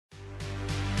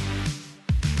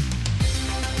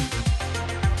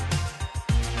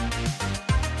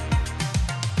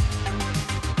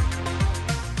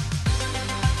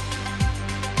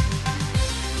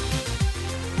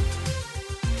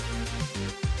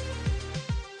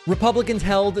Republicans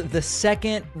held the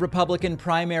second Republican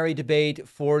primary debate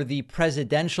for the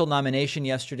presidential nomination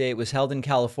yesterday. It was held in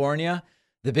California.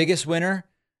 The biggest winner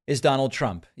is Donald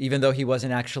Trump, even though he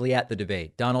wasn't actually at the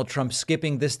debate. Donald Trump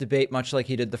skipping this debate, much like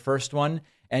he did the first one.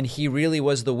 And he really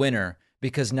was the winner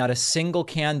because not a single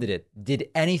candidate did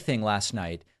anything last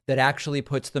night that actually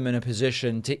puts them in a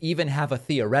position to even have a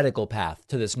theoretical path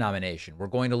to this nomination. We're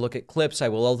going to look at clips. I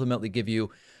will ultimately give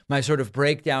you my sort of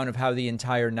breakdown of how the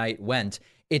entire night went.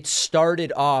 It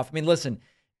started off. I mean, listen,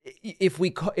 if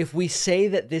we say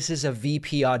that this is a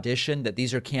VP audition, that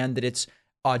these are candidates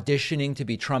auditioning to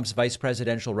be Trump's vice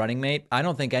presidential running mate, I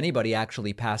don't think anybody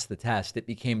actually passed the test. It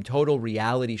became total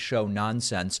reality show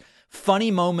nonsense.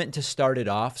 Funny moment to start it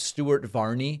off. Stuart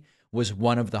Varney was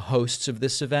one of the hosts of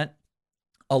this event,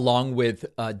 along with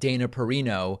Dana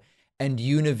Perino and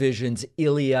Univision's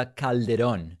Ilia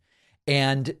Calderon.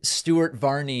 And Stuart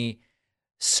Varney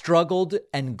struggled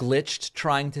and glitched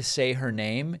trying to say her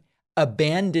name,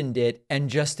 abandoned it, and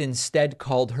just instead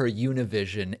called her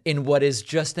Univision in what is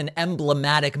just an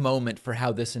emblematic moment for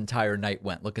how this entire night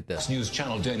went. Look at this. News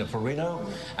Channel Dana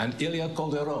Perino and Ilia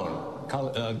Calderon,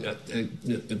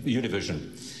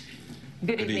 Univision.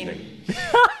 Good evening.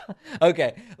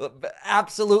 Okay.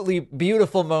 Absolutely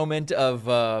beautiful moment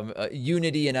of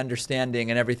unity and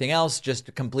understanding and everything else,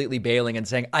 just completely bailing and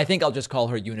saying, I think I'll just call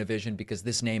her Univision because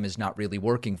this name is not really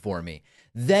working for me.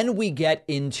 Then we get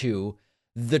into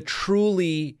the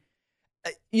truly,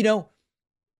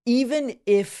 even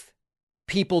if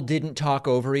people didn't talk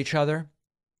over each other,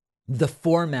 the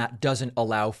format doesn't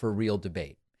allow for real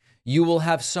debate. You will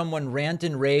have someone rant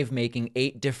and rave making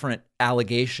 8 different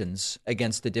allegations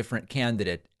against a different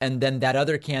candidate, and then that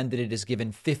other candidate is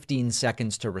given 15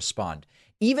 seconds to respond.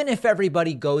 Even if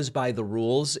everybody goes by the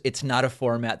rules, it's not a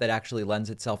format that actually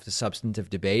lends itself to substantive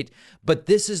debate. But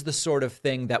this is the sort of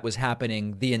thing that was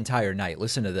happening the entire night.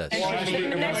 Listen to this.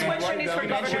 The next question is for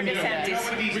Governor DeSantis.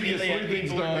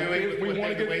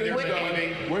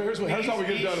 Here's how we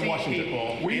get it done in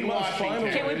Washington. We must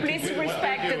find. Can we please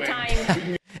respect the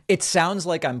time? It sounds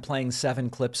like I'm playing 7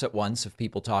 clips at once of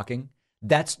people talking.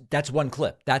 That's one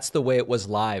clip. That's the way it was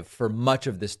live for much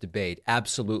of this debate.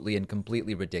 Absolutely and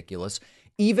completely ridiculous.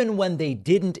 Even when they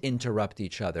didn't interrupt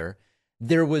each other,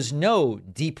 there was no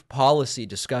deep policy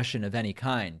discussion of any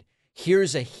kind.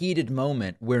 Here's a heated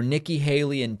moment where Nikki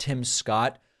Haley and Tim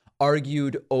Scott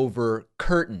argued over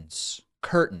curtains.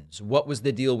 Curtains. What was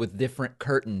the deal with different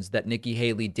curtains that Nikki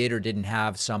Haley did or didn't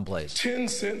have someplace? 10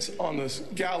 cents on this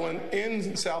gallon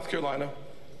in South Carolina.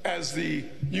 As the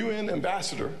UN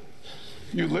ambassador,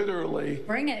 you literally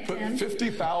put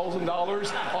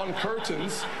 $50,000 on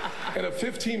curtains in a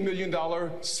 $15 million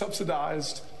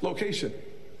subsidized location.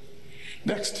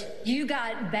 Next. You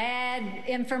got bad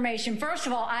information. First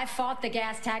of all, I fought the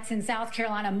gas tax in South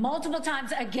Carolina multiple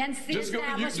times against the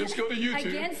establishment. Just go to YouTube.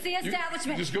 Against the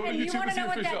establishment. Just go to and YouTube you want to know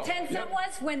what that yourself. 10 cent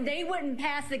was? When they wouldn't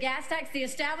pass the gas tax, the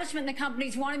establishment and the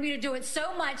companies wanted me to do it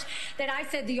so much that I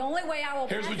said the only way I will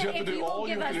pass it if you will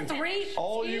give us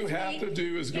All you have to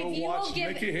do is go watch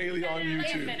Nikki Haley on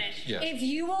YouTube. Yes. If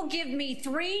you will give me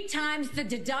 3 times the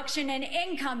deduction in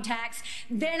income tax,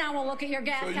 then I will look at your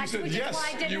gas tax, which is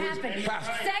why it didn't happen.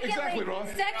 Exactly, Ron.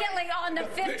 Secondly, on the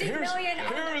 50 million.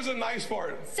 Here is a nice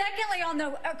part. Secondly, on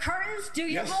the curtains, do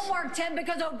your homework, Tim,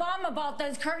 because Obama bought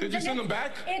those curtains. Did you send them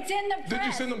back? It's in the press. Did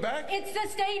you send them back? It's the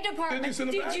State Department. Did you send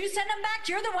them back? Did you send them back?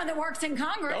 You're the one that works in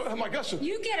Congress. Oh my gosh.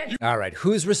 You get it. All right.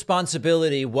 Whose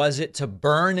responsibility was it to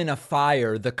burn in a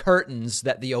fire the curtains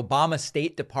that the Obama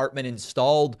State Department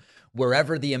installed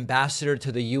wherever the ambassador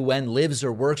to the UN lives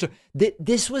or works?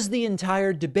 This was the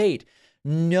entire debate.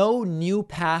 No new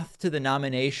path to the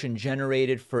nomination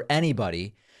generated for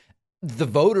anybody. The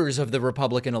voters of the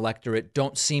Republican electorate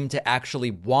don't seem to actually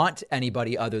want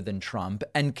anybody other than Trump.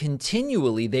 And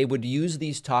continually, they would use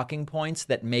these talking points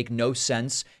that make no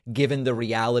sense given the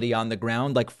reality on the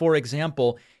ground. Like, for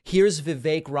example, here's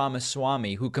Vivek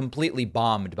Ramaswamy, who completely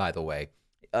bombed, by the way.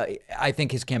 I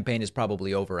think his campaign is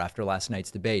probably over after last night's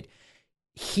debate.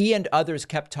 He and others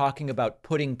kept talking about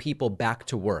putting people back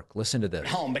to work. Listen to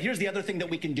this. But here's the other thing that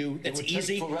we can do that's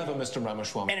easy. Forever, Mr.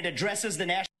 Ramaswamy. And it addresses the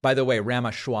national. By the way,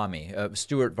 Ramaswamy,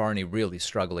 Stuart Varney really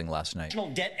struggling last night.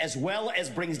 Debt as well as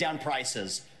brings down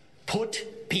prices.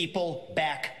 Put people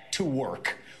back to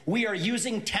work. We are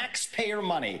using taxpayer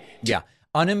money. Yeah.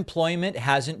 Unemployment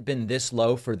hasn't been this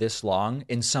low for this long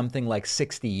in something like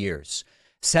 60 years,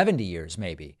 70 years,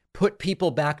 maybe. Put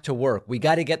people back to work. We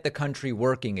got to get the country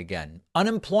working again.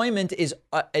 Unemployment is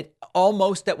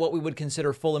almost at what we would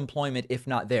consider full employment, if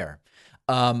not there.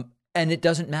 And it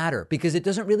doesn't matter because it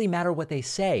doesn't really matter what they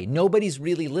say. Nobody's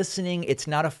really listening. It's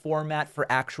not a format for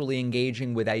actually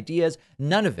engaging with ideas.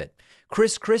 None of it.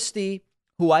 Chris Christie,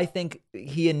 who I think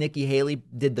he and Nikki Haley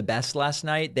did the best last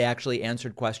night. They actually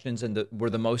answered questions and were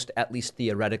the most, at least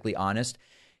theoretically, honest.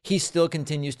 He still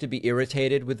continues to be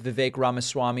irritated with Vivek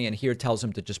Ramaswamy and here tells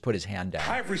him to just put his hand down.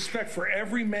 I have respect for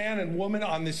every man and woman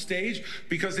on this stage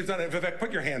because they've done it. Vivek,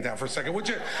 put your hand down for a second, would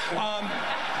you?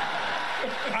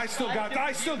 I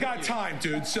still got time,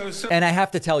 dude. So. And I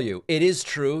have to tell you, it is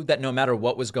true that no matter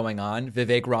what was going on,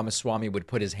 Vivek Ramaswamy would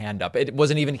put his hand up. It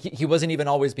wasn't even he wasn't even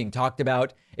always being talked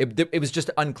about. It was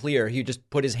just unclear. He just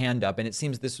put his hand up, and it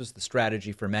seems this was the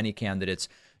strategy for many candidates.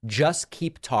 Just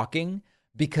keep talking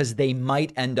because they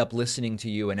might end up listening to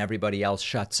you, and everybody else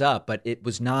shuts up. But it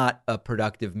was not a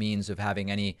productive means of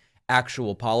having any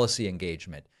actual policy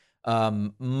engagement.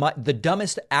 The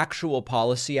dumbest actual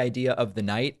policy idea of the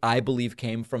night, I believe,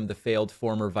 came from the failed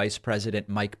former Vice President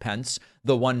Mike Pence,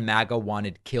 the one MAGA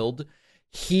wanted killed.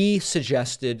 He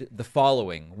suggested the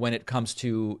following when it comes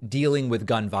to dealing with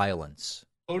gun violence.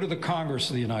 Go to the Congress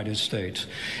of the United States,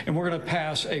 and we're going to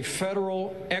pass a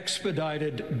federal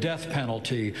expedited death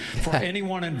penalty for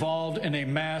anyone involved in a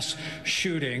mass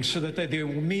shooting so that they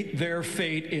will meet their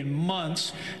fate in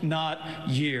months, not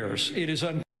years. It is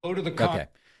go to the Congress. Okay.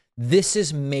 This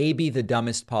is maybe the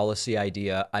dumbest policy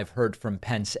idea I've heard from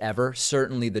Pence ever,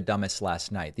 certainly the dumbest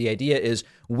last night. The idea is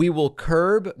we will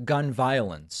curb gun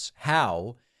violence.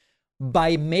 How?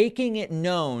 By making it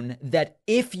known that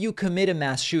if you commit a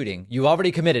mass shooting, you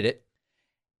already committed it,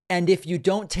 and if you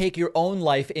don't take your own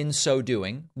life in so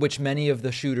doing, which many of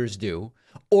the shooters do,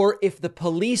 or if the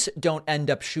police don't end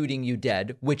up shooting you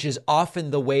dead, which is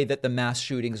often the way that the mass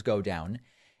shootings go down,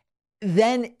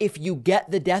 then if you get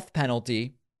the death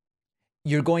penalty,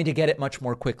 you're going to get it much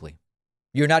more quickly.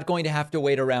 You're not going to have to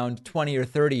wait around 20 or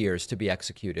 30 years to be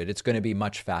executed. It's going to be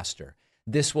much faster.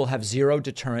 This will have zero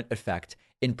deterrent effect,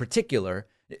 in particular,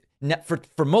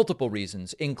 for multiple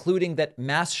reasons, including that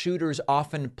mass shooters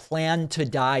often plan to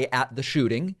die at the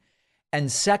shooting.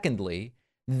 And secondly,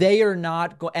 they are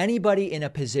not anybody in a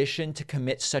position to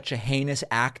commit such a heinous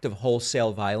act of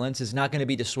wholesale violence is not going to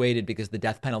be dissuaded because the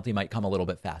death penalty might come a little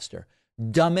bit faster.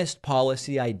 Dumbest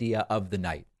policy idea of the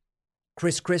night.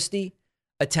 Chris Christie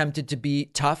attempted to be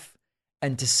tough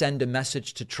and to send a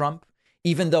message to Trump.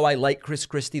 Even though I like Chris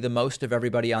Christie the most of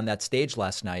everybody on that stage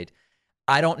last night,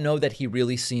 I don't know that he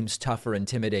really seems tough or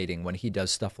intimidating when he does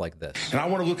stuff like this. And I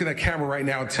want to look in that camera right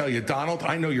now and tell you, Donald,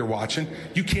 I know you're watching.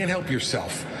 You can't help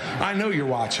yourself. I know you're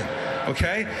watching,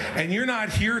 okay? And you're not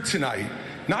here tonight,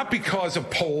 not because of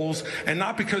polls and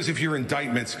not because of your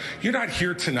indictments. You're not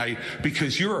here tonight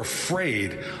because you're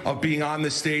afraid of being on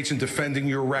the stage and defending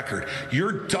your record.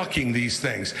 You're ducking these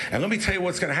things. And let me tell you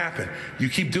what's going to happen. You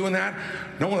keep doing that,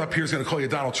 no one up here is going to call you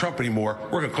Donald Trump anymore.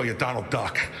 We're going to call you Donald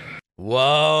Duck.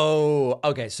 Whoa.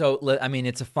 Okay, so, I mean,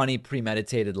 it's a funny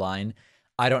premeditated line.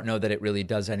 I don't know that it really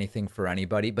does anything for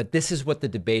anybody, but this is what the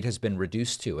debate has been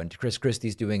reduced to, and Chris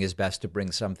Christie's doing his best to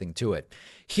bring something to it.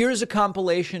 Here's a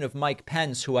compilation of Mike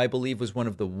Pence, who I believe was one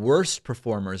of the worst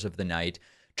performers of the night,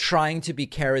 trying to be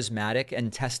charismatic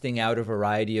and testing out a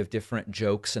variety of different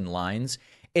jokes and lines.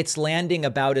 It's landing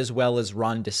about as well as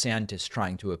Ron DeSantis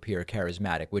trying to appear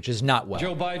charismatic, which is not well.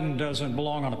 Joe Biden doesn't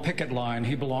belong on a picket line.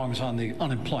 He belongs on the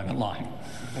unemployment line.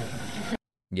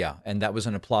 Yeah, and that was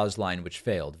an applause line which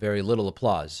failed. Very little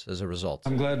applause as a result.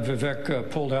 I'm glad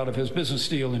Vivek pulled out of his business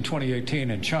deal in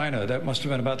 2018 in China. That must have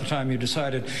been about the time you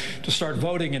decided to start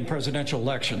voting in presidential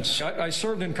elections. I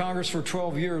served in Congress for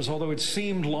 12 years, although it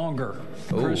seemed longer.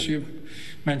 Ooh. Chris, you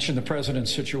mentioned the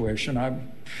president's situation.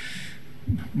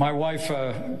 My wife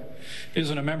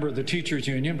isn't a member of the teachers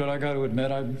union, but I got to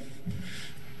admit,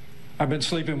 I've been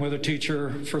sleeping with a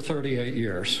teacher for 38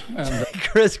 years. And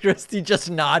Chris Christie just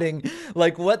nodding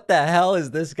like, what the hell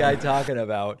is this guy talking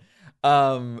about?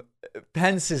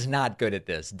 Pence is not good at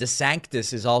this.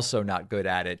 DeSantis is also not good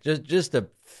at it. Just a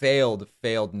failed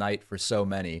night for so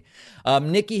many.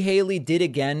 Nikki Haley did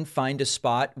again find a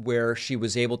spot where she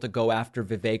was able to go after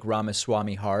Vivek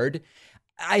Ramaswamy hard.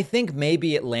 I think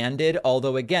maybe it landed,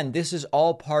 although, again, this is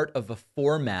all part of a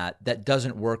format that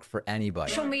doesn't work for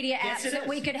anybody. Social media apps that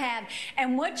we could have.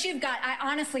 And what you've got, I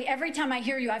honestly, every time I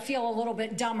hear you, I feel a little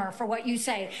bit dumber for what you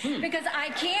say. Because I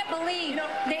can't believe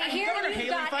that here you've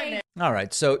got a... All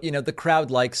right, so, the crowd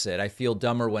likes it. I feel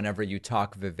dumber whenever you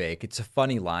talk Vivek. It's a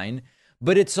funny line.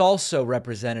 But it's also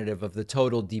representative of the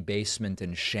total debasement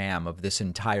and sham of this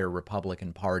entire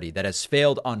Republican Party that has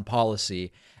failed on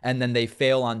policy, and then they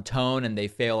fail on tone, and they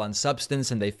fail on substance,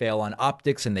 and they fail on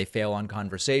optics, and they fail on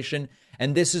conversation.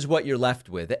 And this is what you're left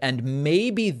with. And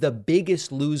maybe the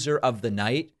biggest loser of the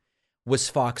night was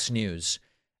Fox News.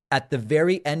 At the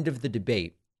very end of the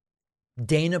debate,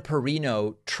 Dana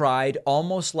Perino tried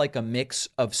almost like a mix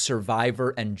of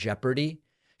Survivor and Jeopardy.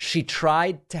 She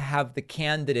tried to have the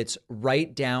candidates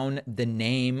write down the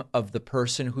name of the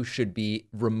person who should be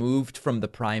removed from the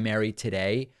primary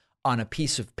today on a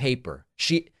piece of paper.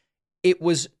 It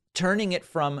was turning it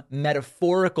from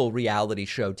metaphorical reality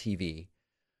show TV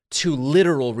to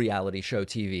literal reality show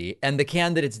TV, and the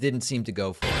candidates didn't seem to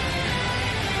go for it.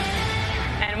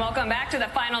 And welcome back to the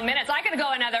final minutes. I could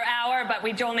go another hour, but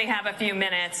we only have a few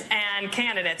minutes. And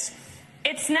candidates,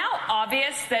 it's now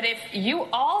obvious that if you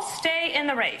all stay in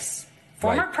the race,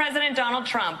 former President Donald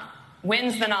Trump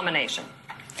wins the nomination.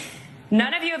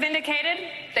 None of you have indicated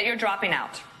that you're dropping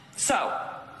out. So,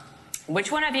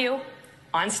 which one of you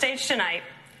on stage tonight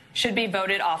should be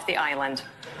voted off the island?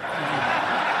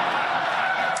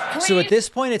 So at this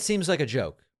point, it seems like a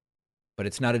joke, but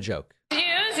it's not a joke.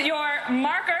 Use your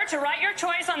marker to write your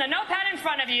choice on the notepad in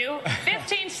front of you.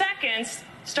 15 seconds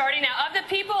starting now. Of the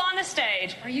people on the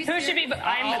stage, who should be?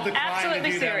 I'm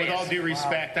absolutely serious. With all due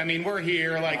respect, I mean, we're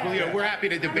here, like, we're happy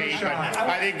to debate, but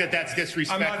I think that that's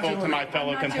disrespectful to my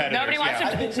fellow competitors. Nobody wants to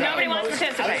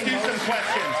participate. Let's do some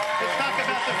questions. Let's talk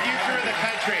about the future of the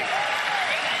country.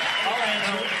 All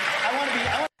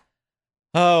right,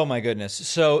 Oh, my goodness.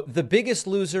 So the biggest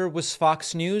loser was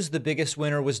Fox News. The biggest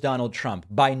winner was Donald Trump.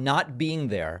 By not being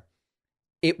there,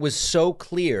 it was so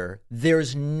clear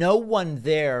there's no one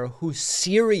there who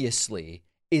seriously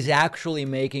is actually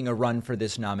making a run for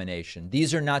this nomination.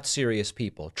 These are not serious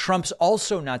people. Trump's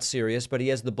also not serious, but he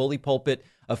has the bully pulpit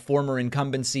of former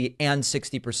incumbency and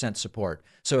 60% support.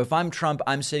 So if I'm Trump,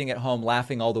 I'm sitting at home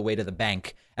laughing all the way to the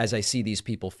bank as I see these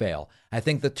people fail. I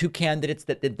think the two candidates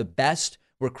that did the best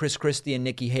were Chris Christie and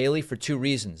Nikki Haley for two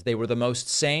reasons. They were the most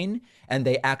sane, and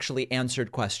they actually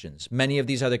answered questions. Many of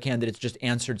these other candidates just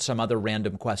answered some other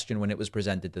random question when it was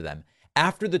presented to them.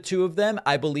 After the two of them,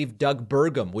 I believe Doug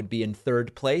Burgum would be in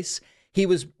third place. He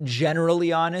was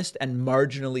generally honest and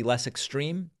marginally less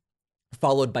extreme,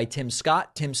 followed by Tim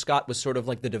Scott. Tim Scott was sort of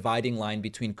like the dividing line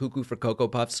between cuckoo for Cocoa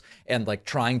Puffs and like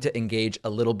trying to engage a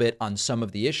little bit on some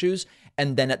of the issues.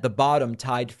 And then at the bottom,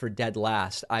 tied for dead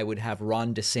last, I would have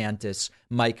Ron DeSantis,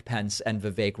 Mike Pence, and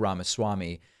Vivek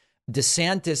Ramaswamy.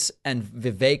 DeSantis and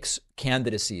Vivek's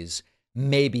candidacies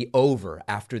may be over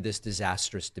after this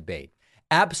disastrous debate.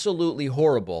 Absolutely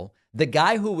horrible. The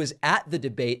guy who was at the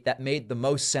debate that made the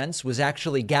most sense was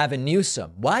actually Gavin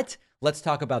Newsom. What? Let's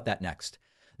talk about that next.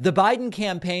 The Biden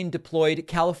campaign deployed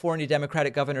California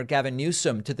Democratic Governor Gavin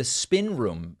Newsom to the spin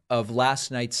room of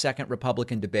last night's second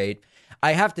Republican debate.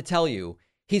 I have to tell you,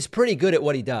 he's pretty good at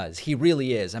what he does. He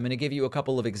really is. I'm going to give you a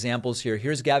couple of examples here.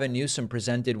 Here's Gavin Newsom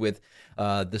presented with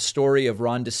the story of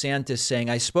Ron DeSantis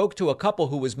saying, I spoke to a couple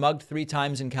who was mugged 3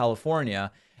 times in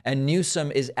California, and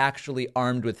Newsom is actually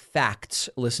armed with facts.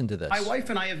 Listen to this. My wife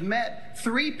and I have met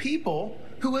 3 people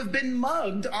who have been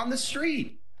mugged on the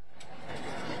street.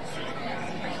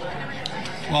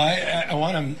 Well, I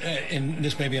want him, and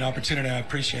this may be an opportunity I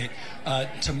appreciate,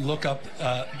 to look up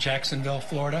Jacksonville,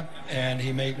 Florida, and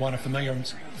he may want to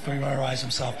familiarize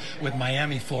himself with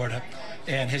Miami, Florida,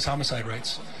 and his homicide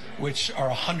rates, which are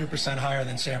 100% higher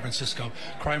than San Francisco.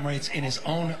 Crime rates in his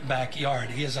own backyard.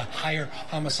 He has a higher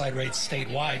homicide rate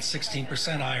statewide,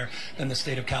 16% higher than the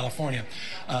state of California.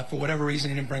 For whatever reason,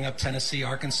 he didn't bring up Tennessee,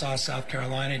 Arkansas, South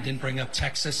Carolina. He didn't bring up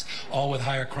Texas, all with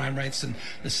higher crime rates than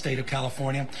the state of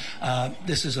California.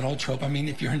 This is an old trope. I mean,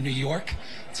 if you're in New York,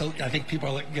 so I think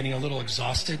people are getting a little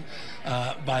exhausted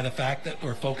by the fact that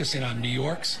we're focusing on New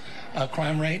York's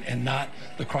crime rate and not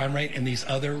the crime rate in these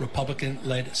other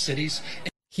Republican-led cities.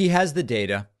 He has the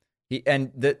data.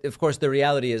 Of course, the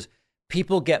reality is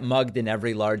people get mugged in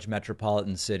every large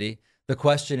metropolitan city. The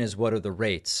question is, what are the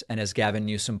rates? And as Gavin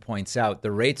Newsom points out,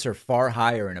 the rates are far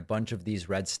higher in a bunch of these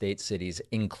red state cities,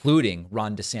 including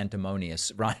Ron DeSantis,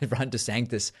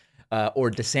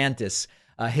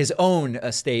 his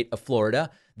own state of Florida.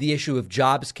 The issue of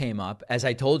jobs came up. As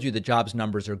I told you, the jobs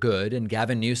numbers are good, and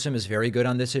Gavin Newsom is very good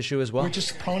on this issue as well. We're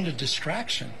just prone to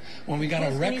distraction when we got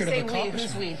a record of accomplishment.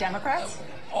 Who's we? Democrats?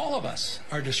 All of us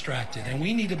are distracted, and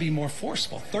we need to be more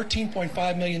forceful.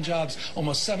 13.5 million jobs,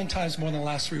 almost 7 times more than the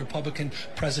last 3 Republican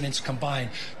presidents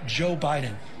combined. Joe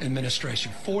Biden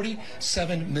administration,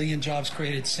 47 million jobs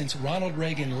created since Ronald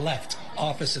Reagan left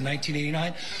office in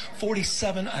 1989.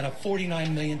 47 out of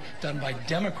 49 million done by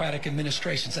Democratic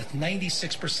administrations. That's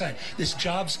 96%. This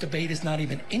jobs debate is not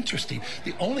even interesting.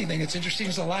 The only thing that's interesting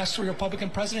is the last 3 Republican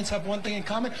presidents have one thing in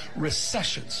common: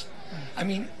 recessions. I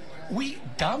mean, we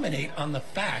dominate on the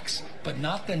facts, but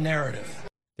not the narrative.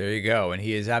 There you go. And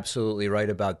he is absolutely right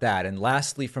about that. And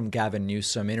lastly, from Gavin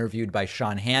Newsom, interviewed by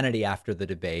Sean Hannity after the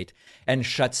debate, and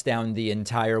shuts down the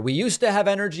entire "we used to have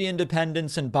energy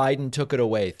independence and Biden took it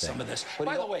away" thing. Some of this.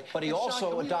 By the way, but he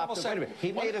also adopted. Wait a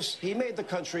minute. He made the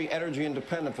country energy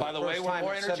independent for the first time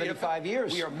in 75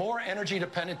 years. We are more energy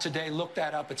dependent today. Look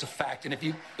that up. It's a fact. And if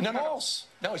you false.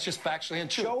 No, it's just factually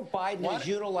untrue. Joe Biden is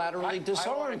unilaterally disarmed.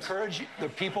 I want to encourage the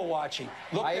people watching.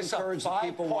 Look this up.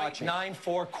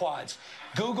 5.94 quads.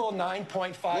 Google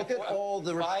 9.5. Look at all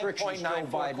the restrictions Joe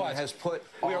Biden has put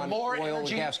on oil and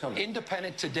gas companies. We are more energy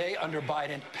independent today under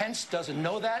Biden. Pence doesn't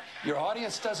know that. Your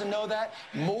audience doesn't know that.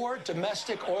 More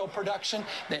domestic oil production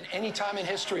than any time in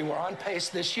history. We're on pace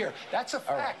this year. That's a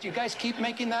fact. Right. You guys keep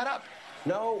making that up.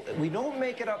 No, we don't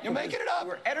make it up. You're making it up.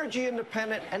 We're energy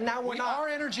independent, and now we're not. We are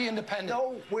energy independent.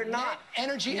 No, we're not.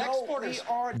 Energy exporters.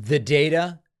 We are. The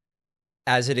data,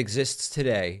 as it exists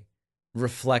today,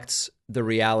 reflects the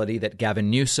reality that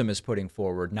Gavin Newsom is putting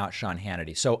forward, not Sean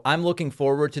Hannity. So I'm looking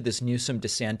forward to this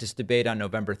Newsom-DeSantis debate on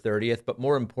November 30th. But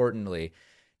more importantly,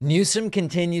 Newsom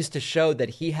continues to show that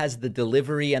he has the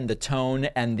delivery and the tone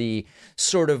and the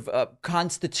sort of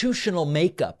constitutional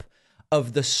makeup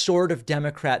of the sort of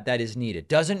Democrat that is needed.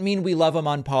 Doesn't mean we love him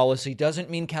on policy, doesn't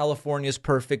mean California's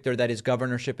perfect or that his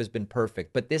governorship has been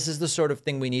perfect. But this is the sort of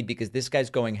thing we need because this guy's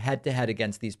going head to head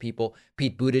against these people.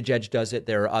 Pete Buttigieg does it.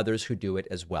 There are others who do it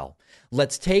as well.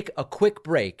 Let's take a quick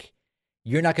break.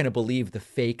 You're not going to believe the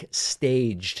fake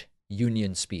staged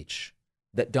union speech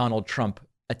that Donald Trump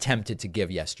attempted to give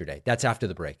yesterday. That's after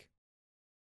the break.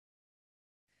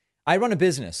 I run a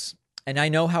business, and I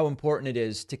know how important it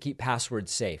is to keep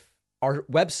passwords safe. Our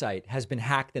website has been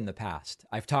hacked in the past.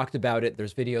 I've talked about it.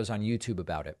 There's videos on YouTube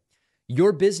about it.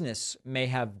 Your business may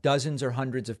have dozens or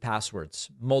hundreds of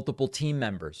passwords, multiple team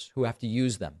members who have to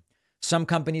use them. Some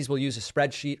companies will use a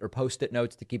spreadsheet or Post-it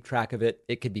notes to keep track of it.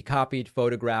 It could be copied,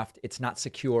 photographed. It's not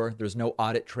secure. There's no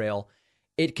audit trail.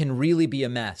 It can really be a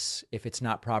mess if it's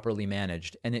not properly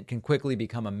managed, and it can quickly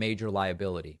become a major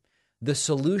liability. The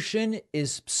solution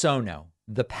is Sono,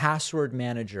 the password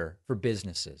manager for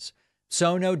businesses.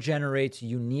 Sono generates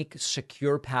unique,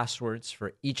 secure passwords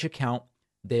for each account.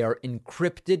 They are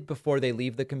encrypted before they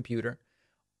leave the computer.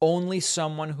 Only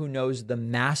someone who knows the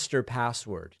master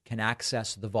password can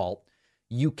access the vault.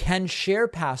 You can share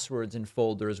passwords and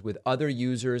folders with other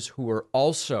users who are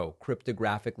also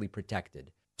cryptographically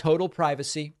protected. Total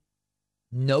privacy.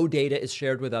 No data is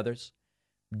shared with others.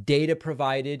 Data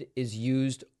provided is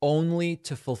used only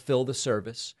to fulfill the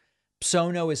service.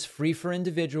 Sono is free for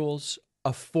individuals.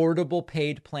 Affordable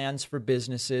paid plans for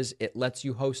businesses. It lets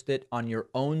you host it on your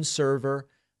own server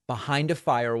behind a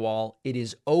firewall. It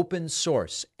is open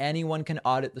source. Anyone can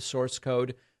audit the source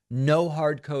code. No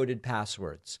hard-coded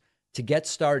passwords. To get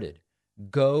started,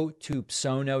 go to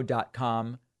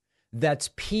psono.com. That's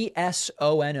PSONO.com.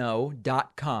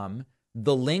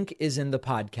 The link is in the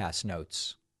podcast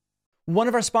notes. One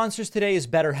of our sponsors today is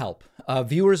BetterHelp.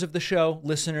 Viewers of the show,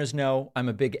 listeners know I'm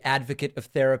a big advocate of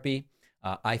therapy.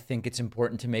 I think it's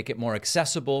important to make it more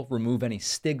accessible, remove any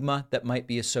stigma that might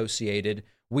be associated.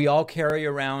 We all carry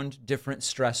around different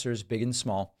stressors, big and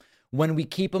small. When we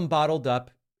keep them bottled up,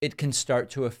 it can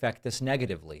start to affect us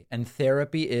negatively. And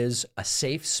therapy is a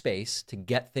safe space to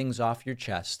get things off your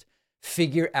chest,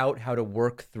 figure out how to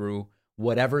work through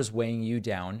whatever's weighing you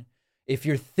down. If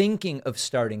you're thinking of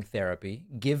starting therapy,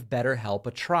 give BetterHelp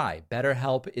a try.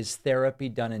 BetterHelp is therapy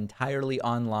done entirely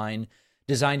online,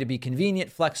 designed to be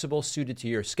convenient, flexible, suited to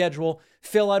your schedule.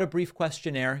 Fill out a brief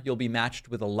questionnaire. You'll be matched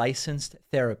with a licensed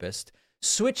therapist.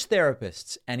 Switch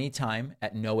therapists anytime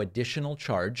at no additional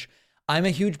charge. I'm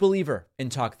a huge believer in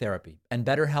talk therapy, and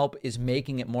BetterHelp is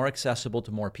making it more accessible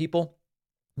to more people.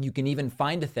 You can even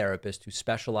find a therapist who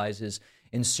specializes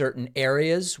in certain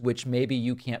areas, which maybe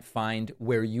you can't find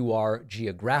where you are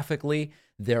geographically.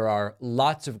 There are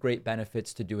lots of great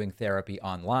benefits to doing therapy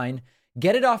online.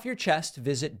 Get it off your chest.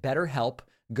 Visit BetterHelp.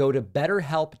 Go to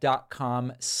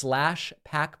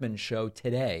betterhelp.com/Pacman Show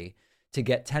today to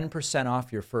get 10%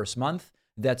 off your first month.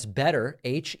 That's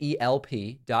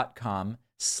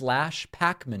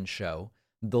betterhelp.com/Pacman Show.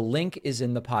 The link is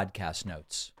in the podcast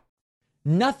notes.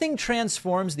 Nothing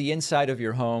transforms the inside of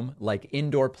your home like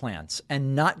indoor plants.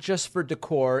 And not just for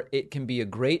decor, it can be a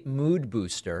great mood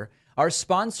booster. Our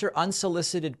sponsor,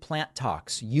 Unsolicited Plant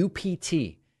Talks,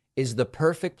 UPT, is the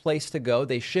perfect place to go.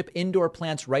 They ship indoor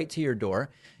plants right to your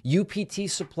door. UPT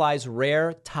supplies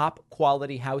rare,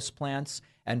 top-quality houseplants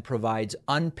and provides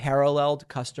unparalleled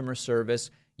customer service.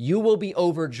 You will be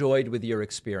overjoyed with your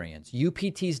experience.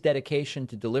 UPT's dedication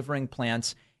to delivering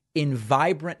plants in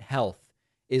vibrant health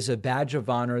is a badge of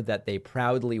honor that they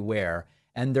proudly wear,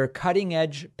 and their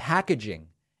cutting-edge packaging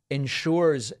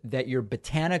ensures that your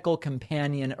botanical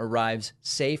companion arrives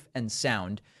safe and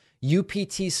sound.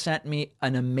 UPT sent me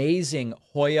an amazing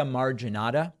Hoya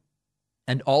marginata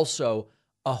and also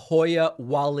a Hoya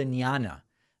walliniana.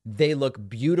 They look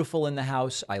beautiful in the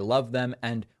house. I love them.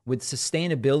 And with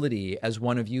sustainability as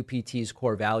one of UPT's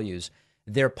core values,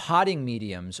 their potting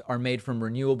mediums are made from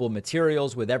renewable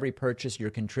materials. With every purchase, you're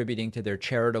contributing to their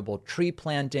charitable tree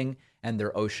planting and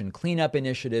their ocean cleanup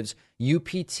initiatives.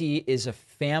 UPT is a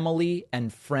family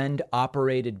and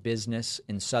friend-operated business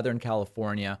in Southern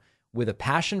California with a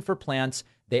passion for plants.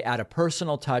 They add a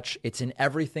personal touch. It's in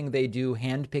everything they do,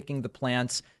 handpicking the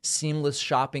plants, seamless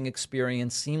shopping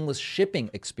experience, seamless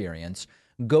shipping experience.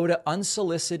 Go to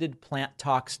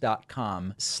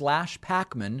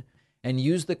unsolicitedplanttalks.com/Pacman and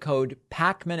use the code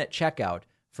Pacman at checkout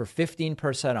for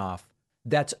 15% off.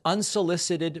 That's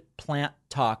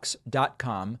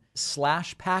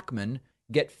unsolicitedplanttalks.com/Pacman.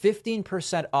 Get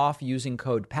 15% off using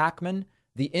code Pacman.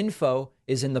 The info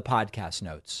is in the podcast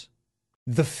notes.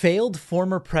 The failed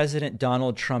former President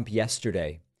Donald Trump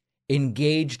yesterday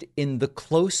engaged in the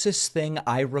closest thing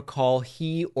I recall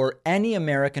he or any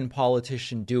American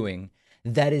politician doing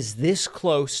that is this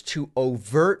close to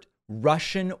overt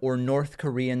Russian or North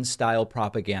Korean style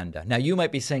propaganda. Now, you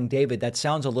might be saying, David, that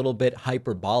sounds a little bit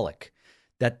hyperbolic.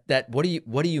 What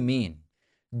do you mean?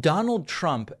 Donald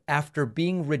Trump, after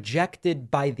being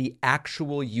rejected by the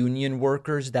actual union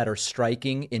workers that are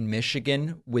striking in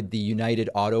Michigan with the United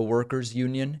Auto Workers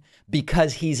Union,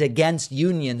 because he's against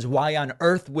unions, why on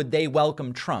earth would they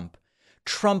welcome Trump?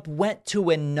 Trump went to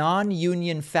a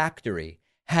non-union factory,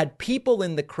 had people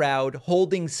in the crowd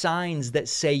holding signs that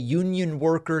say union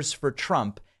workers for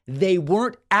Trump. They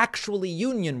weren't actually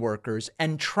union workers,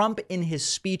 and Trump in his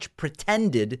speech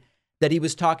pretended that he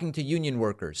was talking to union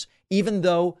workers, even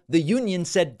though the union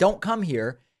said, don't come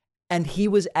here. And he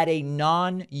was at a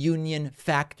non-union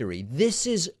factory. This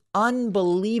is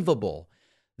unbelievable.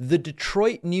 The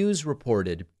Detroit News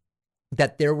reported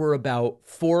that there were about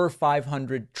 400 or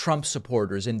 500 Trump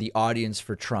supporters in the audience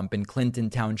for Trump in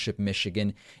Clinton Township,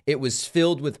 Michigan. It was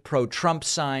filled with pro-Trump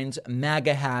signs,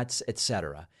 MAGA hats,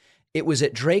 etc. It was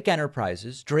at Drake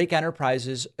Enterprises. Drake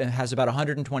Enterprises has about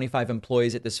 125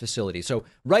 employees at this facility. So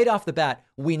right off the bat,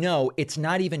 we know it's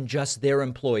not even just their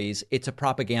employees. It's a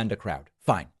propaganda crowd.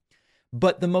 Fine.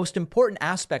 But the most important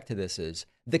aspect to this is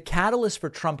the catalyst for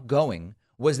Trump going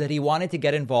was that he wanted to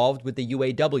get involved with the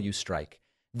UAW strike.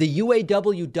 The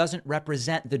UAW doesn't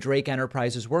represent the Drake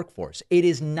Enterprises workforce. It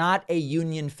is not a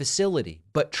union facility,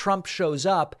 but Trump shows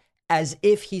up as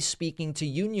if he's speaking to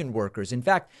union workers. In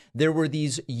fact, there were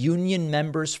these union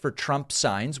members for Trump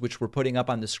signs, which we're putting up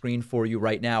on the screen for you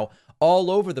right now,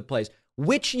 all over the place.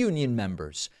 Which union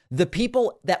members? The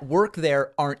people that work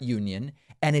there aren't union.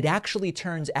 And it actually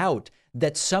turns out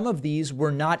that some of these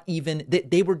were not even,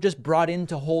 they were just brought in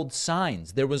to hold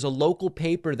signs. There was a local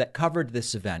paper that covered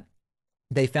this event.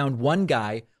 They found one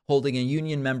guy holding a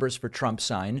union members for Trump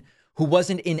sign who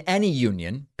wasn't in any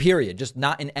union, period, just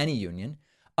not in any union.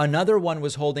 Another one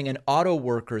was holding an auto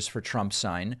workers for Trump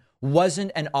sign,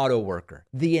 wasn't an auto worker.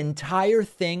 The entire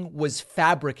thing was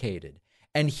fabricated.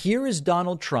 And here is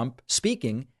Donald Trump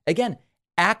speaking, again,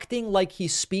 acting like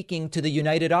he's speaking to the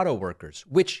United Auto Workers,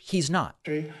 which he's not.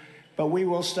 But we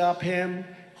will stop him.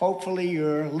 Hopefully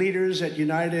your leaders at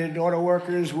United Auto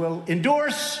Workers will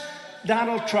endorse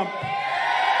Donald Trump.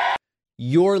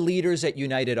 Your leaders at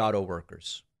United Auto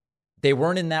Workers. They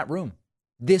weren't in that room.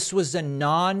 This was a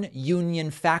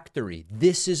non-union factory.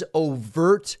 This is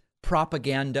overt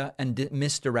propaganda and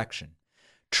misdirection.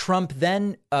 Trump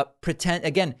then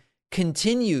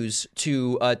continues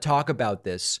to talk about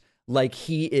this like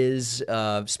he is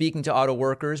speaking to auto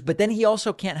workers, but then he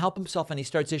also can't help himself and he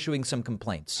starts issuing some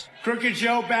complaints. Crooked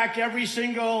Joe backed every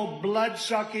single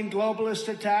blood-sucking globalist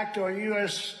attack on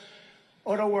U.S.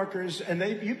 auto workers, and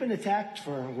you've been attacked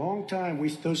for a long time.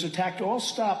 Those attacks all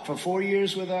stopped for 4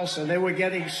 years with us, and they were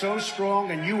getting so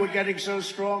strong, and you were getting so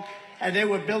strong, and they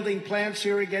were building plants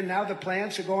here again. Now the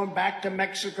plants are going back to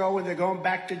Mexico, and they're going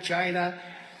back to China.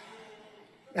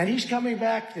 And he's coming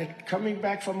back. They're coming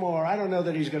back for more. I don't know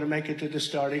that he's going to make it to the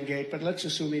starting gate, but let's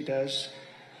assume he does.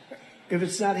 If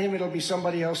it's not him, it'll be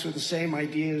somebody else with the same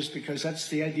ideas, because that's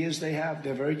the ideas they have.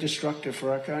 They're very destructive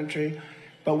for our country.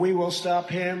 But we will stop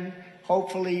him.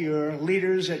 Hopefully your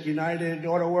leaders at United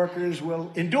Auto Workers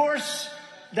will endorse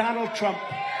Donald Trump.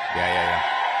 Yeah.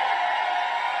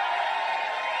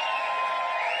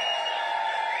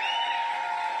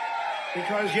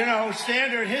 Because,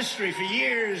 standard history for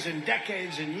years and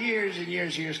decades and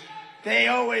years, they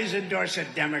always endorse a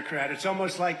Democrat. It's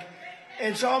almost like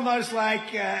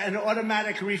an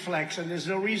automatic reflex, and there's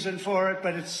no reason for it,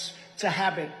 but it's a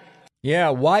habit. Yeah,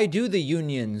 why do the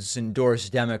unions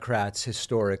endorse Democrats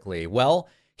historically? Well,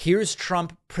 here's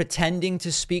Trump pretending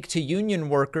to speak to union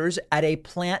workers at a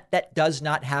plant that does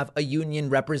not have a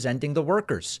union representing the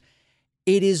workers.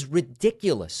 It is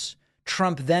ridiculous.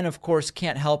 Trump then, of course,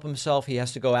 can't help himself. He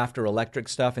has to go after electric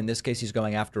stuff. In this case, he's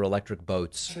going after electric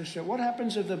boats. I said, what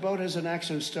happens if the boat has an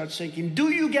accident, starts sinking?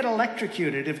 Do you get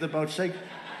electrocuted if the boat sinks?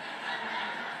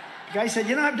 The guy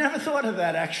said, I've never thought of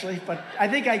that, actually, but I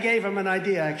think I gave him an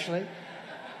idea, actually.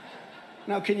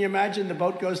 Now, can you imagine the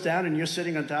boat goes down and you're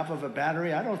sitting on top of a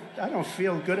battery? I don't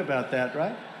feel good about that,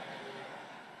 right?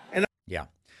 Yeah.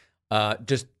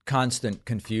 Just constant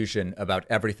confusion about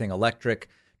everything electric.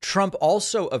 Trump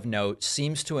also, of note,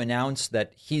 seems to announce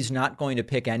that he's not going to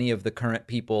pick any of the current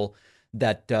people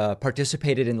that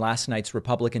participated in last night's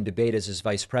Republican debate as his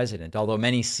vice president, although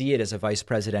many see it as a vice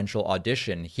presidential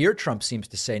audition. Here, Trump seems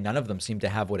to say none of them seem to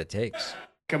have what it takes.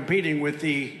 Competing with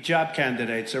the job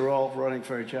candidates, they're all running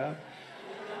for a job.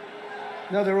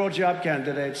 No, they're all job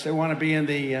candidates. They want to be in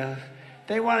the,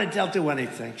 they'll do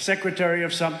anything. Secretary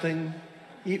of something.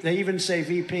 They even say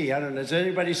VP. I don't know. Does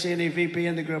anybody see any VP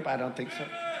in the group? I don't think so.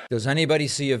 Does anybody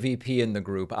see a VP in the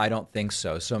group? I don't think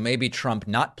so. So maybe Trump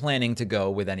not planning to go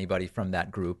with anybody from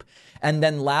that group. And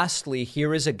then lastly,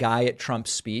 here is a guy at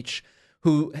Trump's speech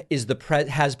who is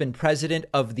has been president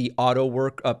of the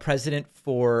president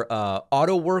for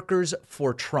Auto Workers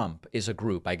for Trump is a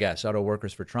group, I guess, Auto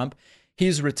Workers for Trump.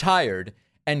 He's retired.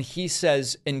 And he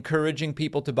says encouraging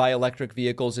people to buy electric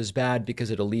vehicles is bad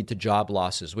because it'll lead to job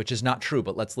losses, which is not true.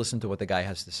 But let's listen to what the guy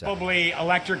has to say. Probably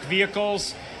electric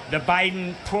vehicles, the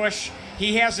Biden push.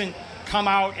 He hasn't come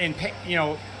out and,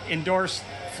 endorsed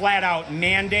flat out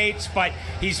mandates, but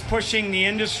he's pushing the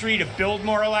industry to build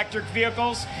more electric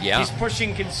vehicles. Yeah. He's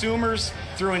pushing consumers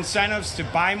through incentives to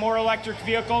buy more electric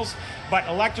vehicles. But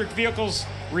electric vehicles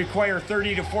require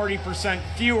 30 to 40%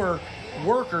 fewer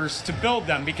workers to build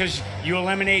them because you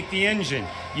eliminate the engine,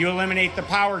 you eliminate the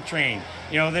powertrain,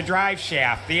 the drive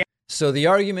shaft. So the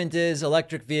argument is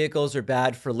electric vehicles are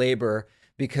bad for labor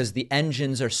because the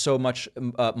engines are so much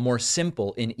more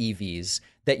simple in EVs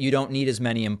that you don't need as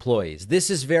many employees. This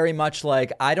is very much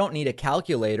like I don't need a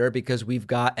calculator because we've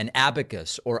got an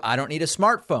abacus, or I don't need a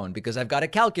smartphone because I've got a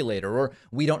calculator, or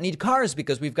we don't need cars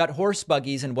because we've got horse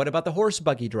buggies. And what about the horse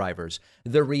buggy drivers?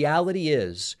 The reality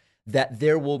is that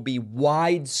there will be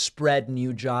widespread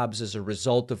new jobs as a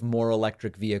result of more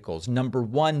electric vehicles. Number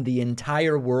one, the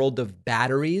entire world of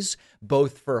batteries,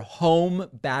 both for home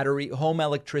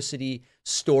electricity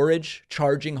storage,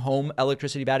 charging home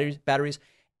electricity batteries,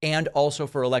 and also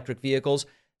for electric vehicles.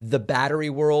 The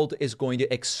battery world is going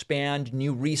to expand,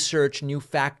 new research, new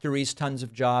factories, tons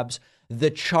of jobs. The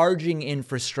charging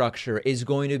infrastructure is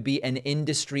going to be an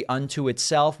industry unto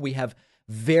itself. We have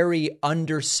very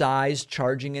undersized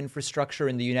charging infrastructure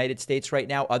in the United States right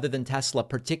now, other than Tesla,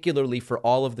 particularly for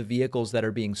all of the vehicles that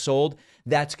are being sold.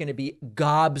 That's going to be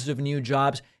gobs of new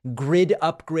jobs. Grid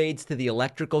upgrades to the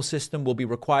electrical system will be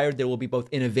required. There will be both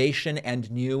innovation and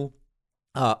new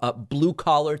blue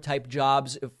collar type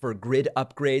jobs for grid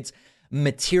upgrades.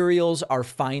 Materials are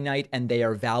finite and they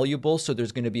are valuable. So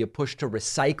there's going to be a push to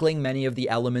recycling many of the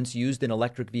elements used in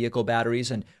electric vehicle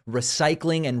batteries, and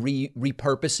recycling and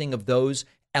repurposing of those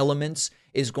elements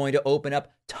is going to open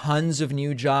up tons of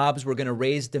new jobs. We're going to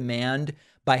raise demand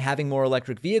by having more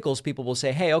electric vehicles. People will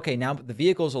say, hey, okay, now the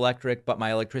vehicle's electric, but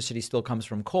my electricity still comes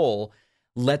from coal.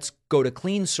 Let's go to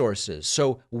clean sources.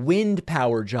 So wind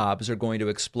power jobs are going to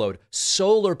explode.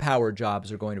 Solar power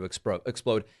jobs are going to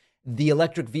explode. The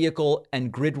electric vehicle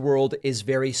and grid world is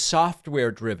very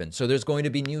software driven. So there's going to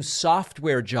be new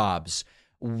software jobs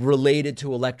related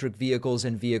to electric vehicles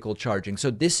and vehicle charging.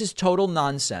 So this is total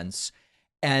nonsense.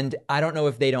 And I don't know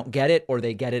if they don't get it or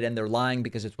they get it and they're lying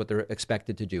because it's what they're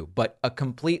expected to do. But a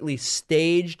completely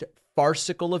staged,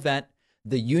 farcical event.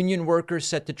 The union workers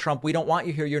said to Trump, we don't want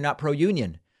you here. You're not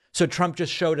pro-union. So Trump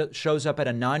just shows up at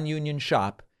a non-union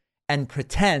shop and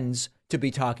pretends to be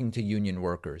talking to union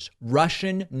workers.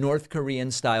 Russian, North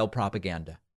Korean style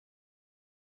propaganda.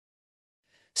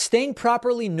 Staying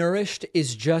properly nourished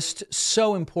is just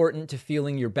so important to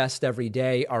feeling your best every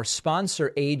day. Our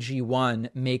sponsor,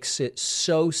 AG1, makes it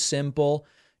so simple.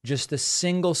 Just a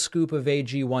single scoop of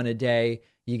AG1 a day.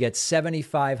 You get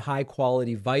 75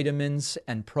 high-quality vitamins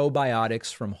and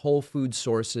probiotics from whole food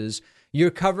sources. You're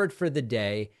covered for the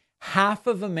day. Half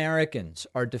of Americans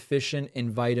are deficient in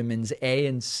vitamins A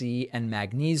and C and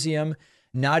magnesium.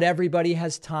 Not everybody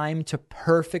has time to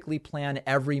perfectly plan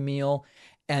every meal.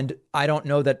 And I don't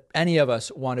know that any of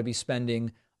us want to be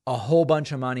spending a whole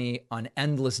bunch of money on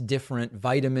endless different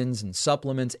vitamins and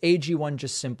supplements. AG1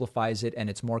 just simplifies it and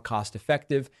it's more cost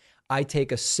effective. I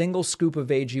take a single scoop of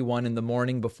AG1 in the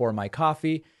morning before my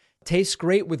coffee. Tastes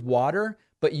great with water,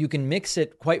 but you can mix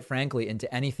it, quite frankly,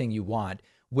 into anything you want.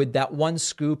 With that one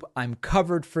scoop, I'm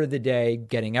covered for the day,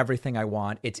 getting everything I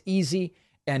want. It's easy,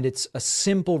 and it's a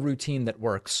simple routine that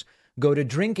works. Go to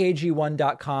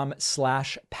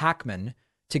drinkag1.com/Pacman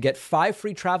to get 5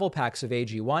 free travel packs of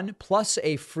AG1, plus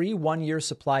a free 1-year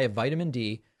supply of vitamin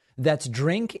D. That's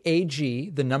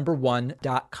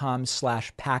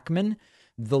drinkag1.com/Pacman.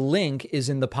 The link is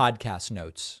in the podcast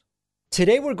notes.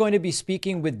 Today, we're going to be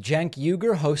speaking with Cenk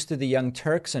Uygur, host of The Young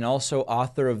Turks and also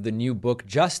author of the new book,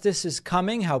 Justice is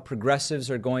Coming, How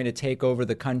Progressives Are Going to Take Over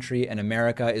the Country and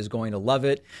America is Going to Love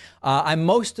It. I'm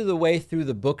most of the way through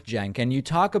the book, Cenk, and you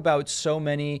talk about so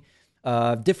many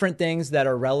different things that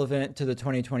are relevant to the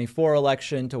 2024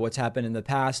 election, to what's happened in the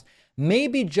past.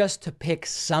 Maybe just to pick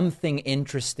something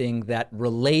interesting that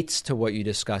relates to what you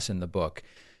discuss in the book.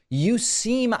 You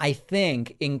seem, I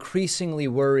think, increasingly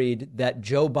worried that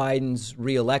Joe Biden's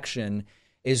reelection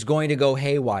is going to go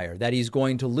haywire, that he's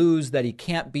going to lose, that he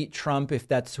can't beat Trump if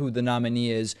that's who the nominee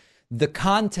is. The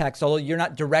context, although you're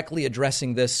not directly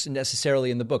addressing this necessarily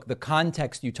in the book, the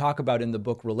context you talk about in the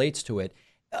book relates to it.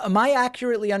 Am I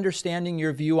accurately understanding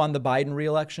your view on the Biden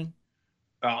reelection?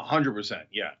 100%.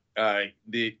 Yeah.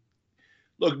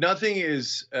 Look, nothing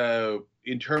is,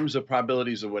 in terms of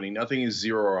probabilities of winning, nothing is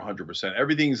 0 or 100%.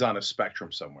 Everything's on a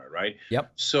spectrum somewhere, right?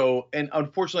 Yep. So, and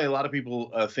unfortunately, a lot of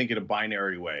people think in a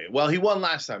binary way. Well, he won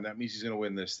last time. That means he's going to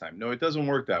win this time. No, it doesn't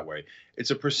work that way.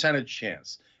 It's a percentage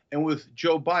chance. And with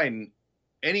Joe Biden,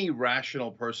 any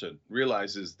rational person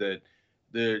realizes that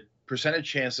the percentage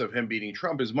chance of him beating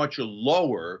Trump is much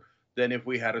lower than if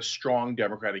we had a strong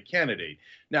Democratic candidate.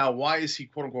 Now, why is he,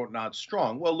 quote unquote, not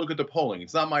strong? Well, look at the polling.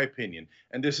 It's not my opinion.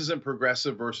 And this isn't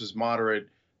progressive versus moderate.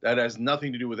 That has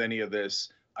nothing to do with any of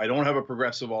this. I don't have a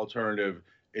progressive alternative.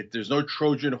 There's no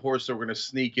Trojan horse that we're going to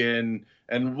sneak in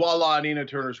and voila, Nina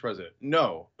Turner's president.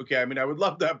 No. Okay. I mean, I would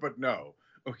love that, but no.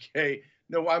 Okay.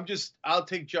 No, I'll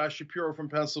take Josh Shapiro from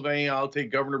Pennsylvania. I'll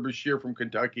take Governor Beshear from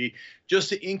Kentucky just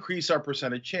to increase our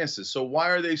percentage chances. So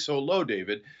why are they so low,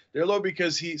 David? They're low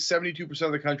because 72%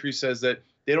 of the country says that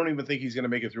they don't even think he's going to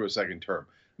make it through a second term.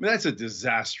 I mean, that's a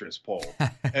disastrous poll.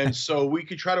 And so we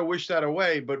could try to wish that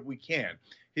away, but we can't.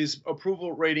 His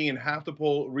approval rating in half the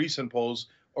recent polls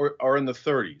are in the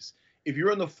 30s. If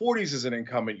you're in the 40s as an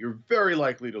incumbent, you're very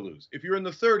likely to lose. If you're in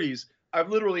the 30s, I've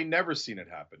literally never seen it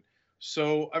happen.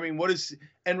 So, I mean,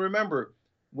 and remember,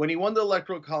 when he won the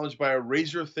Electoral College by a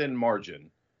razor-thin margin,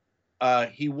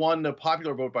 he won the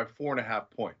popular vote by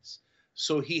 4.5 points.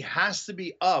 So he has to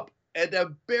be up at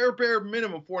a bare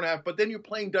minimum 4.5, but then you're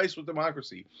playing dice with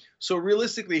democracy. So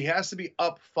realistically, he has to be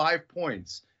up 5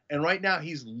 points. And right now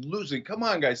he's losing. Come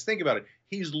on, guys, think about it.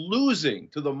 He's losing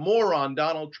to the moron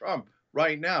Donald Trump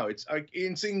right now. It's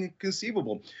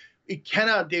inconceivable. It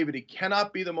cannot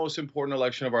be the most important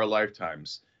election of our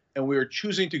lifetimes. And we are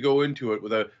choosing to go into it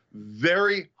with a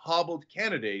very hobbled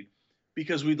candidate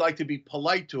because we'd like to be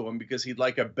polite to him because he'd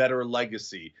like a better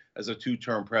legacy as a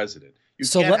 2-term president.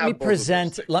 So let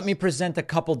me present a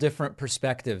couple different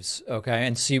perspectives, okay,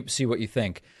 and see what you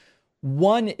think.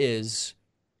 One is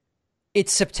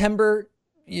it's September,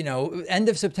 end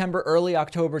of September, early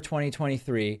October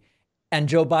 2023, and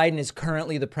Joe Biden is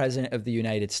currently the president of the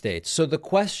United States. So the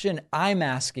question I'm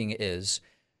asking is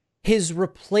his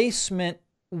replacement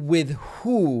with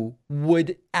who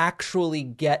would actually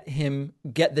get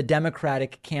the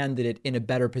Democratic candidate in a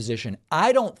better position.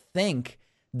 I don't think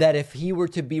that if he were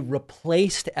to be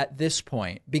replaced at this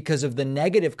point because of the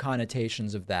negative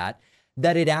connotations of that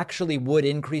it actually would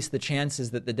increase the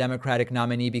chances that the Democratic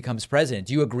nominee becomes president.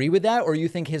 Do you agree with that? Or you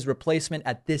think his replacement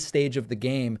at this stage of the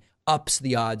game ups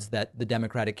the odds that the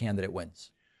Democratic candidate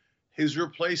wins? His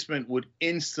replacement would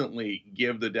instantly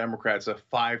give the Democrats a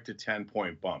 5 to 10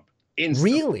 point bump.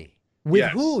 Instantly. Really?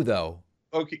 With who, though?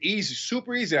 Okay, easy,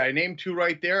 super easy. I named 2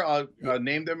 right there. I'll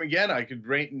name them again. I could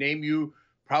name you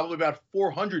probably about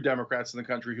 400 Democrats in the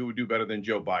country who would do better than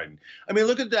Joe Biden. I mean,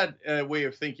 look at that way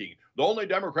of thinking. The only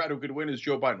Democrat who could win is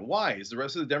Joe Biden. Why? Is the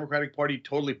rest of the Democratic Party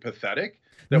totally pathetic?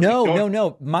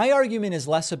 No. My argument is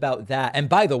less about that. And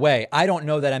by the way, I don't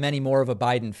know that I'm any more of a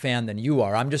Biden fan than you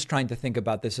are. I'm just trying to think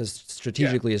about this as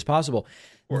strategically as possible.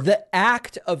 The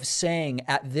act of saying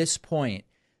at this point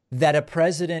that a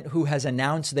president who has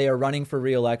announced they are running for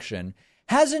re-election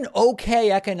has an okay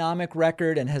economic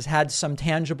record and has had some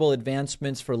tangible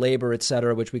advancements for labor, et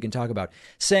cetera, which we can talk about,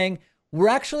 saying we're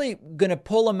actually going to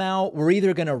pull them out. We're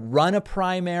either going to run a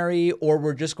primary or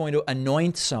we're just going to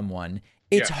anoint someone.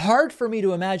 It's hard for me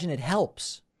to imagine it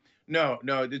helps. No,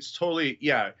 it's totally,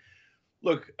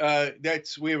 Look,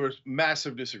 we have a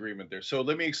massive disagreement there. So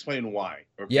let me explain why.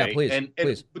 Okay. Yeah, please. And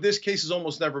but this case is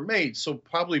almost never made, so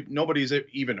probably nobody's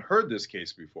even heard this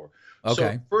case before. Okay.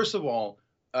 So first of all,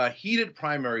 heated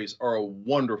primaries are a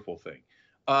wonderful thing.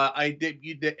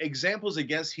 The examples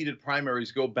against heated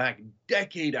primaries go back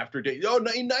decade after decade. Oh, in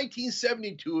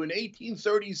 1972 and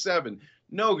 1837.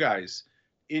 No, guys.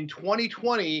 In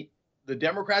 2020, the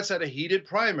Democrats had a heated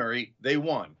primary. They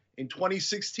won. In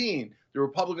 2016, the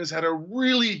Republicans had a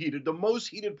really heated, the most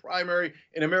heated primary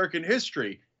in American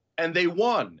history, and they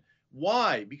won.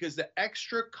 Why? Because the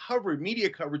extra coverage, media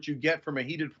coverage you get from a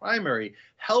heated primary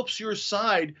helps your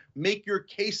side make your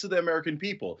case to the American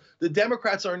people. The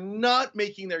Democrats are not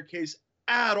making their case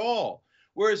at all.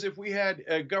 Whereas if we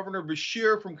had Governor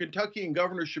Beshear from Kentucky and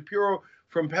Governor Shapiro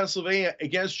from Pennsylvania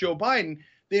against Joe Biden,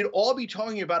 they'd all be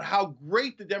talking about how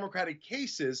great the Democratic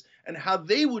case is and how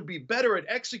they would be better at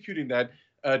executing that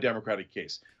Democratic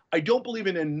case. I don't believe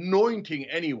in anointing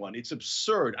anyone. It's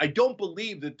absurd. I don't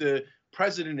believe that the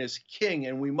president is king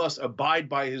and we must abide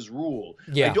by his rule.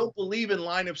 Yeah. I don't believe in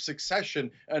line of succession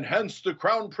and hence the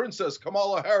crown princess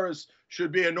Kamala Harris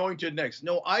should be anointed next.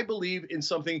 No, I believe in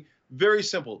something very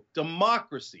simple.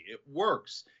 Democracy. It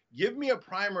works. Give me a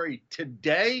primary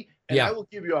today and I will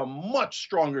give you a much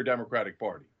stronger Democratic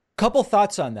Party. Couple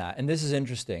thoughts on that. And this is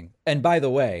interesting. And by the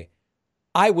way,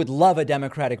 I would love a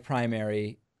Democratic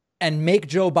primary and make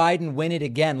Joe Biden win it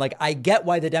again. Like, I get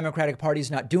why the Democratic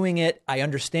Party's not doing it. I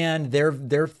understand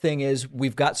their thing is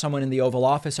we've got someone in the Oval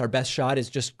Office. Our best shot is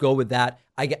just go with that.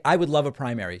 I would love a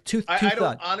primary. Two I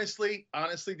thoughts. Honestly,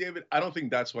 David, I don't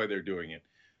think that's why they're doing it.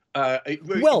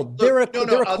 They're a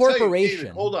corporation.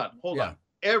 David, hold on.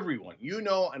 Everyone,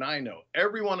 and I know,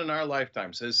 everyone in our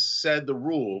lifetimes has said the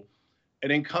rule,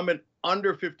 an incumbent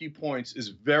under 50 points is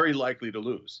very likely to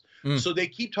lose. So they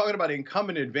keep talking about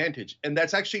incumbent advantage, and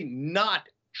that's actually not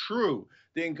true.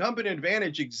 The incumbent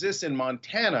advantage exists in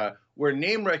Montana, where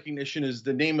name recognition is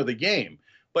the name of the game.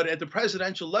 But at the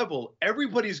presidential level,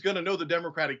 everybody's going to know the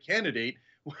Democratic candidate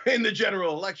in the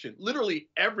general election. Literally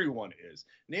everyone is.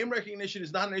 Name recognition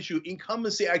is not an issue.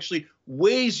 Incumbency actually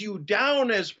weighs you down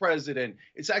as president.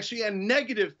 It's actually a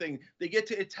negative thing. They get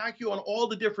to attack you on all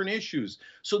the different issues.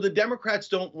 So the Democrats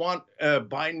don't want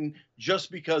Biden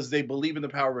just because they believe in the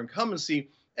power of incumbency.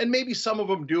 And maybe some of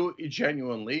them do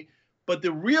genuinely. But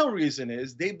the real reason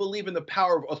is they believe in the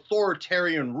power of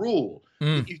authoritarian rule.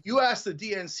 If you ask the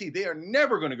DNC, they are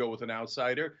never going to go with an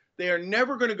outsider. They are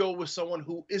never going to go with someone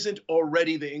who isn't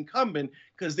already the incumbent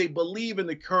because they believe in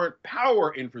the current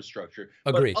power infrastructure.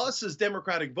 Agreed. But us as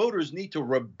Democratic voters need to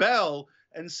rebel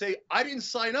and say, I didn't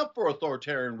sign up for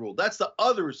authoritarian rule. That's the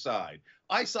other side.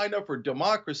 I signed up for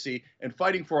democracy and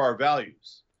fighting for our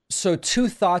values. So 2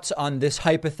 thoughts on this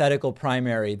hypothetical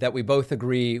primary that we both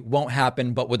agree won't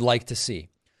happen but would like to see.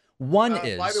 One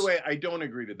is... By the way, I don't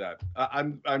agree to that.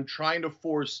 I'm trying to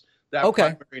force that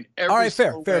okay. primary in every All right,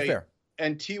 fair.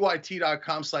 And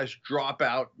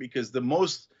tyt.com/dropout, because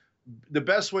the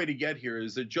best way to get here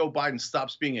is that Joe Biden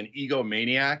stops being an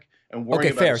egomaniac and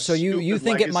worrying about fair. So you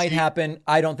think legacy. It might happen.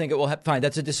 I don't think it will happen. Fine,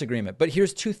 that's a disagreement. But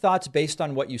here's 2 thoughts based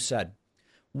on what you said.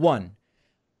 One,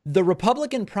 the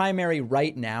Republican primary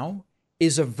right now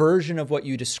is a version of what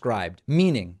you described,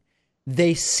 meaning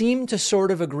they seem to sort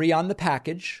of agree on the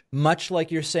package, much like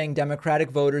you're saying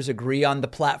Democratic voters agree on the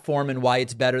platform and why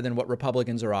it's better than what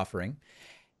Republicans are offering.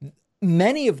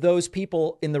 Many of those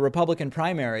people in the Republican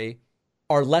primary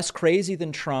are less crazy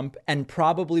than Trump and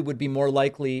probably would be more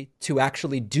likely to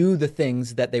actually do the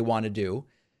things that they want to do.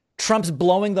 Trump's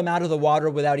blowing them out of the water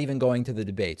without even going to the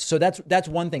debates. So that's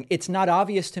one thing. It's not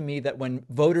obvious to me that when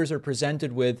voters are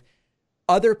presented with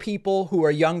other people who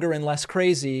are younger and less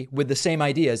crazy with the same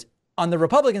ideas, on the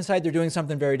Republican side, they're doing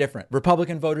something very different.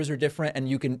 Republican voters are different, and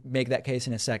you can make that case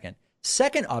in a second.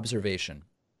 Second observation,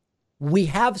 we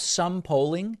have some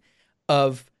polling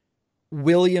of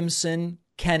Williamson,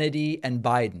 Kennedy, and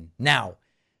Biden. Now,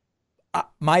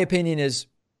 my opinion is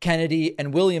Kennedy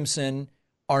and Williamson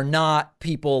are not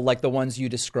people like the ones you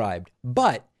described.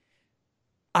 But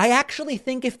I actually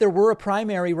think if there were a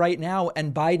primary right now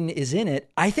and Biden is in it,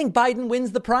 I think Biden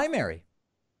wins the primary.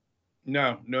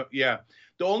 No, yeah.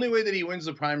 The only way that he wins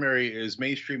the primary is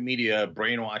mainstream media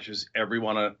brainwashes every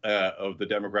one of the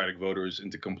Democratic voters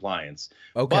into compliance.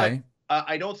 Okay. But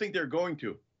I don't think they're going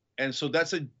to. And so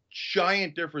that's a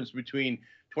giant difference between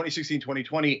 2016,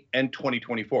 2020 and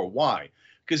 2024. Why?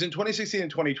 Because in 2016 and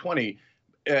 2020,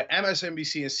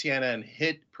 MSNBC and CNN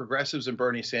hit progressives and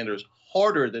Bernie Sanders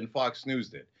harder than Fox News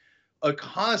did,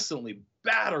 constantly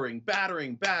battering,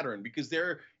 because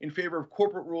they're in favor of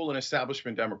corporate rule and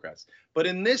establishment Democrats. But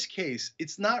in this case,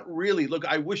 it's not really. Look,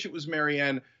 I wish it was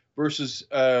Marianne versus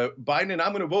Biden. And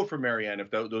I'm going to vote for Marianne if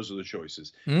those are the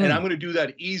choices. And I'm going to do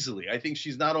that easily. I think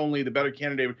she's not only the better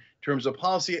candidate in terms of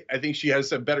policy, I think she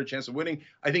has a better chance of winning.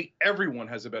 I think everyone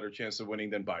has a better chance of winning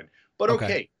than Biden. But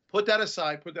okay, put that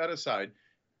aside.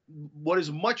 What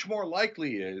is much more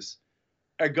likely is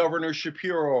a Governor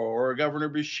Shapiro or a Governor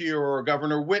Beshear or a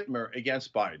Governor Whitmer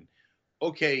against Biden.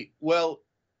 Okay, well,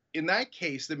 in that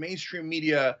case, the mainstream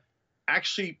media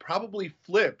actually probably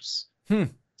flips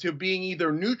to being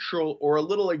either neutral or a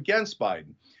little against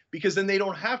Biden, because then they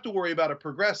don't have to worry about a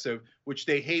progressive, which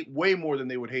they hate way more than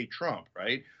they would hate Trump,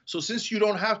 right? So since you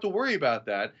don't have to worry about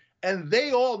that, and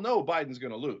they all know Biden's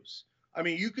going to lose. I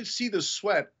mean, you could see the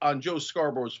sweat on Joe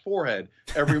Scarborough's forehead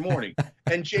every morning.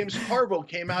 And James Carville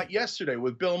came out yesterday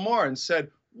with Bill Maher and said,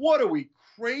 what are we,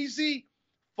 crazy?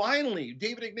 Finally,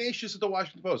 David Ignatius at the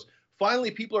Washington Post,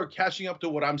 finally people are catching up to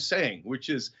what I'm saying, which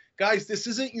is, guys, this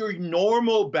isn't your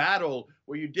normal battle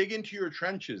where you dig into your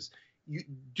trenches.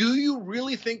 Do you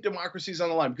really think democracy is on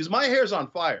the line? Because my hair's on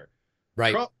fire.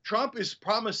 Right. Trump is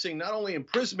promising not only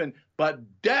imprisonment, but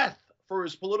death for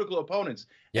his political opponents.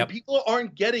 Yep. And people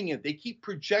aren't getting it. They keep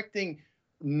projecting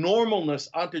normalness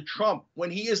onto Trump when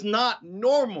he is not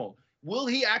normal. Will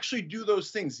he actually do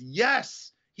those things?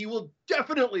 Yes. He will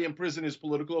definitely imprison his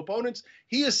political opponents.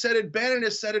 He has said it. Bannon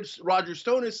has said it. Roger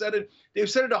Stone has said it. They've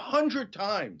said it 100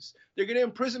 times. They're going to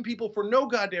imprison people for no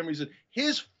goddamn reason.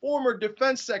 His former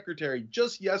defense secretary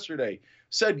just yesterday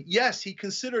said, yes, he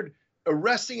considered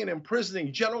arresting and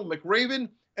imprisoning General McRaven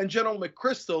and General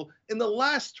McChrystal in the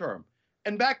last term.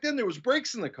 And back then there was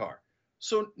brakes in the car.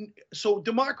 So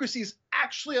democracy is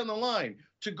actually on the line.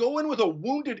 To go in with a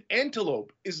wounded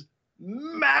antelope is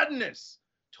madness.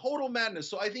 Total madness.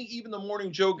 So I think even the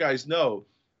Morning Joe guys know,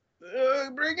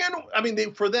 bring in, I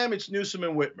mean, for them, it's Newsom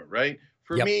and Whitmer, right?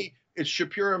 For me, it's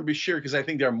Shapiro and Beshear, because I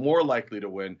think they're more likely to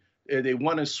win. They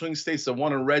won in swing states, they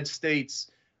won in red states,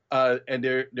 and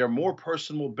they're more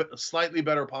personal, slightly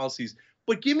better policies.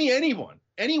 But give me anyone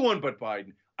but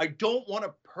Biden. I don't want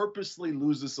to purposely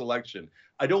lose this election.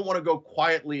 I don't want to go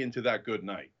quietly into that good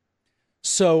night.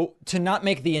 So to not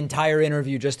make the entire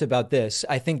interview just about this,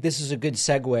 I think this is a good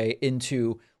segue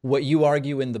into what you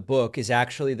argue in the book is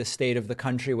actually the state of the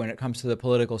country when it comes to the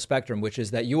political spectrum, which is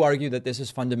that you argue that this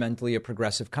is fundamentally a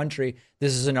progressive country.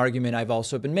 This is an argument I've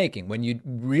also been making. When you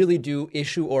really do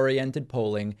issue-oriented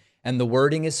polling and the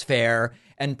wording is fair,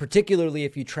 and particularly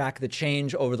if you track the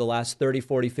change over the last 30,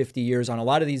 40, 50 years on a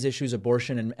lot of these issues,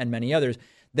 abortion and many others,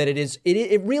 that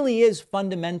it really is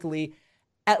fundamentally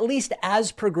at least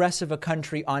as progressive a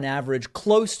country on average,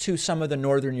 close to some of the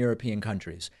Northern European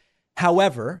countries.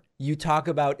 However, you talk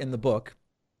about in the book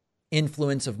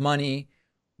influence of money.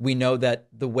 We know that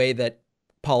the way that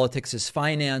politics is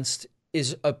financed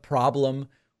is a problem.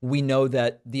 We know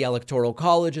that the Electoral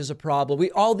College is a problem.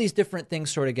 All these different things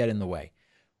sort of get in the way.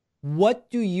 What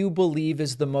do you believe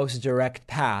is the most direct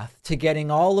path to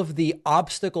getting all of the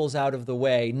obstacles out of the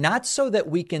way, not so that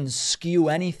we can skew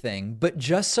anything, but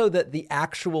just so that the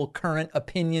actual current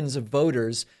opinions of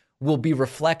voters will be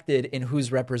reflected in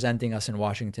who's representing us in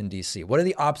Washington, D.C.? What are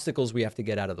the obstacles we have to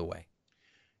get out of the way?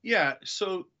 Yeah,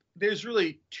 so there's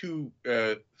really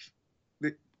there's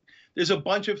a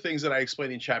bunch of things that I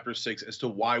explained in Chapter 6 as to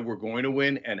why we're going to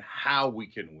win and how we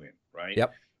can win, right?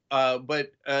 Yep.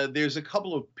 But there's a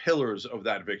couple of pillars of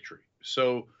that victory.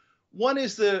 So one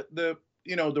is the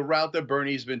route that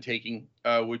Bernie's been taking,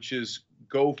 which is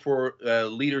go for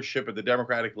leadership at the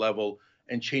Democratic level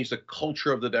and change the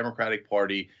culture of the Democratic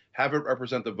Party, have it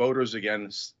represent the voters again,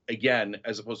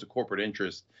 as opposed to corporate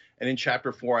interest. And in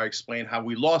Chapter 4, I explain how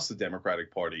we lost the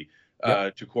Democratic Party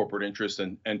to corporate interest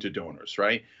and to donors,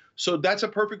 right? So that's a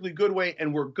perfectly good way,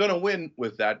 and we're going to win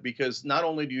with that, because not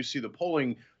only do you see the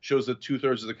polling shows that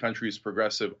 2/3 of the country is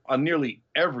progressive on nearly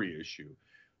every issue,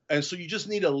 and so you just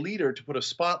need a leader to put a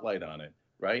spotlight on it,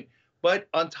 right? But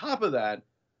on top of that,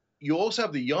 you also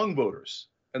have the young voters,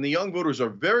 and the young voters are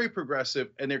very progressive,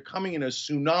 and they're coming in a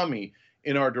tsunami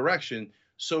in our direction.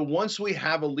 So once we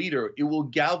have a leader, it will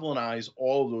galvanize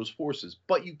all of those forces.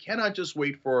 But you cannot just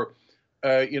wait for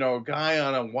a guy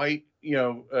on a white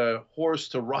horse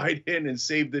to ride in and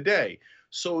save the day.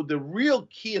 So the real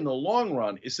key in the long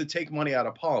run is to take money out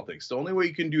of politics. The only way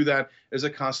you can do that is a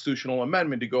constitutional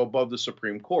amendment to go above the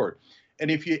Supreme Court. And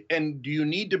do you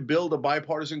need to build a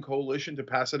bipartisan coalition to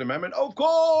pass an amendment? Of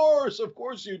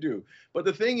course you do. But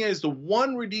the thing is, the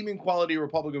one redeeming quality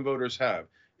Republican voters have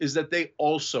is that they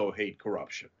also hate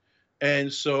corruption.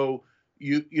 And so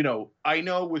I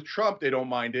know with Trump, they don't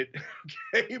mind it.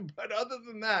 Okay. But other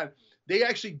than that, they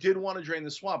actually did want to drain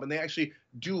the swamp, and they actually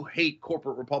do hate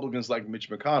corporate Republicans like Mitch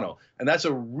McConnell. And that's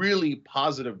a really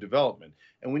positive development.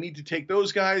 And we need to take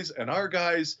those guys and our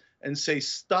guys and say,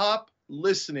 stop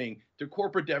listening to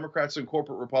corporate Democrats and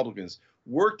corporate Republicans.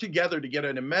 Work together to get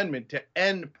an amendment to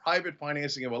end private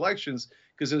financing of elections,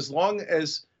 because as long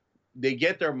as they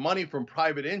get their money from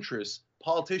private interests,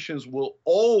 politicians will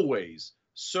always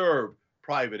serve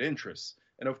private interests.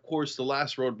 And of course, the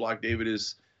last roadblock, David,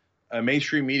 is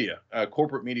mainstream media,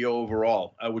 corporate media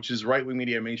overall, which is right-wing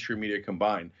media and mainstream media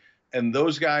combined. And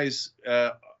those guys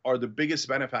are the biggest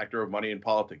benefactor of money in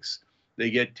politics. They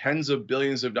get tens of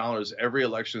billions of dollars every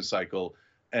election cycle.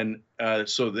 And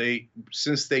so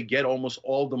since they get almost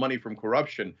all the money from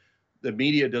corruption, the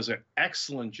media does an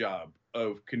excellent job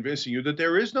of convincing you that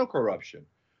there is no corruption.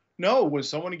 No, when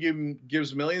someone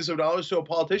gives millions of dollars to a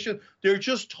politician, they're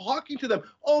just talking to them.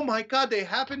 Oh, my God, they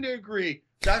happen to agree.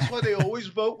 That's why they always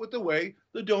vote with the way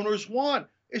the donors want.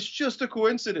 It's just a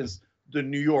coincidence. The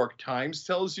New York Times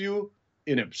tells you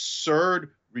in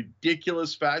absurd,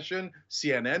 ridiculous fashion.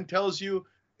 CNN tells you.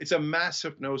 It's a mass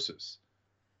hypnosis.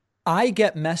 I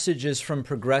get messages from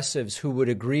progressives who would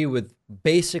agree with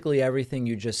basically everything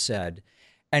you just said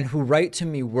and who write to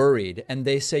me worried. And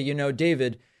they say, you know,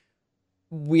 David,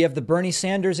 we have the Bernie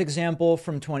Sanders example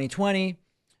from 2020,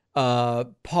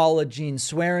 Paula Jean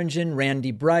Swearengin,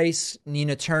 Randy Bryce,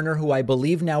 Nina Turner, who I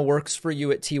believe now works for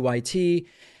you at TYT.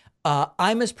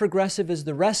 I'm as progressive as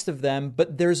the rest of them,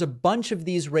 but there's a bunch of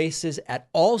these races at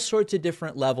all sorts of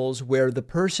different levels where the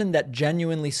person that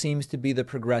genuinely seems to be the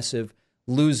progressive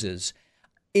loses.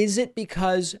 Is it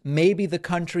because maybe the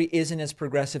country isn't as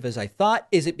progressive as I thought?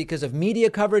 Is it because of media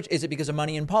coverage? Is it because of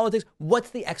money in politics? What's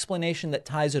the explanation that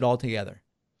ties it all together?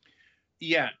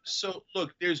 Yeah. So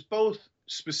look, there's both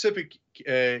specific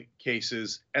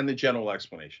cases and the general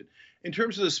explanation. In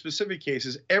terms of the specific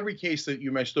cases, every case that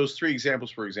you mentioned, those three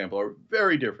examples, for example, are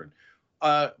very different.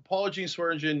 Paula Jean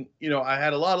Swearengin, you know, I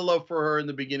had a lot of love for her in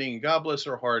the beginning, and God bless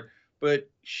her heart, but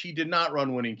she did not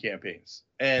run winning campaigns.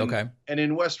 And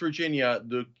in West Virginia,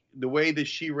 the way that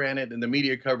she ran it and the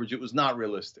media coverage, it was not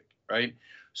realistic, right?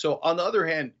 So on the other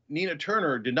hand, Nina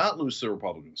Turner did not lose to the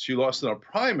Republicans. She lost in a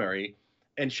primary,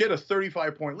 and she had a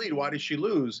 35-point lead. Why did she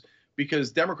lose?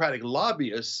 Because Democratic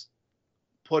lobbyists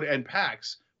and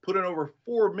PACs put in over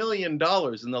 $4 million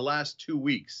in the last 2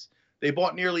 weeks. They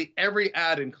bought nearly every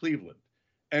ad in Cleveland.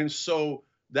 And so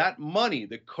that money,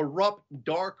 the corrupt,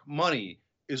 dark money,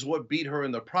 is what beat her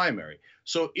in the primary.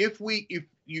 So if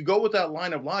you go with that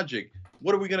line of logic,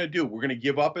 what are we going to do? We're going to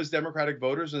give up as Democratic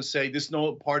voters and say this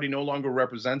party no longer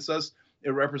represents us.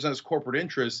 It represents corporate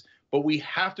interests, but we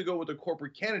have to go with the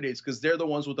corporate candidates because they're the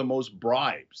ones with the most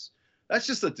bribes. That's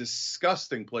just a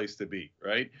disgusting place to be,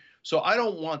 right? So I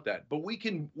don't want that, but we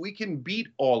can beat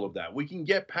all of that. We can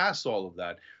get past all of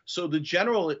that. So the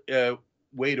general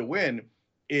way to win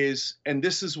is, and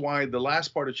this is why the last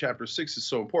part of Chapter 6 is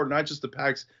so important, not just the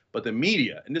PACs, but the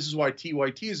media. And this is why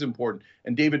TYT is important,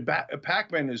 and David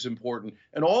Pakman is important,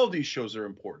 and all of these shows are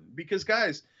important. Because,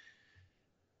 guys,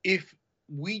 if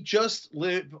we just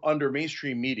live under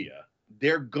mainstream media,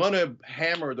 they're going to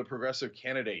hammer the progressive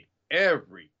candidate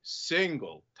every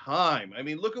single time. I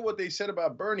mean, look at what they said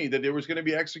about Bernie, that there was going to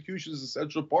be executions in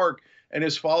Central Park and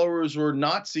his followers were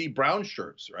Nazi brown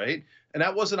shirts, right? And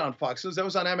that wasn't on Fox News, that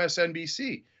was on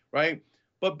MSNBC, right?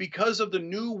 But because of the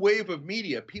new wave of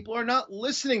media, people are not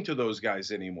listening to those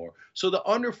guys anymore. So the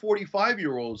under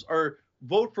 45-year-olds are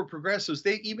vote for progressives.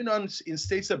 They even in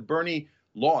states that Bernie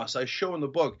lost, I show in the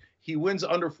book, he wins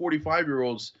under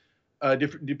 45-year-olds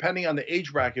depending on the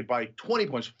age bracket by 20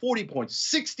 points, 40 points,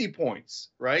 60 points,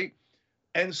 right?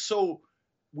 And so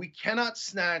we cannot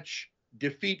snatch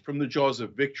defeat from the jaws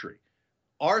of victory.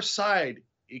 Our side,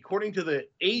 according to the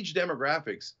age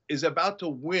demographics, is about to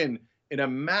win in a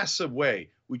massive way.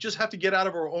 We just have to get out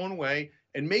of our own way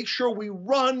and make sure we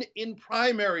run in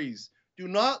primaries. Do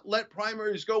not let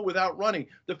primaries go without running.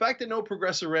 The fact that no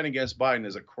progressive ran against Biden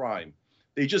is a crime.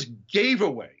 They just gave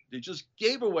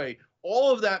away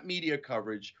all of that media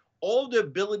coverage, all the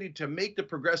ability to make the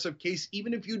progressive case,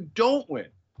 even if you don't win.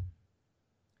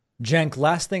 Cenk,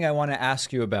 last thing I want to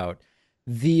ask you about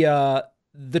the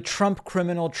Trump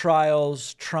criminal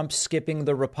trials, Trump skipping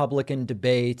the Republican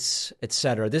debates, et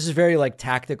cetera. This is very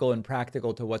tactical and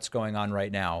practical to what's going on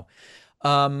right now.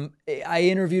 I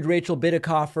interviewed Rachel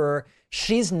Bidikofer.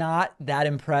 She's not that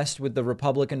impressed with the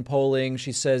Republican polling.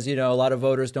 She says, a lot of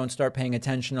voters don't start paying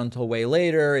attention until way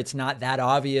later. It's not that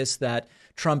obvious that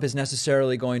Trump is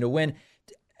necessarily going to win.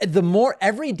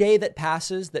 Every day that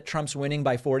passes that Trump's winning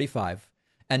by 45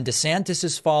 and DeSantis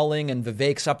is falling and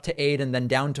Vivek's up to 8 and then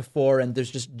down to 4 and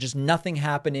there's just nothing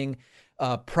happening.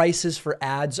 prices for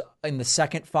ads in the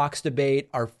second Fox debate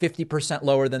are 50%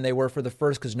 lower than they were for the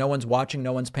first because no one's watching,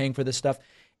 no one's paying for this stuff.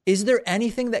 Is there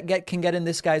anything that can get in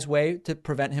this guy's way to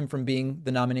prevent him from being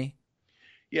the nominee?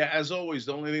 Yeah, as always,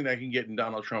 the only thing that can get in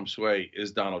Donald Trump's way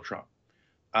is Donald Trump.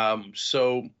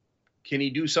 So can he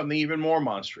do something even more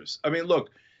monstrous? I mean,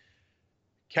 look,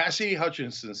 Cassidy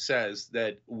Hutchinson says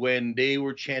that when they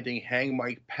were chanting "Hang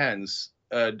Mike Pence,"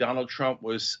 Donald Trump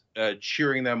was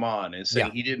cheering them on and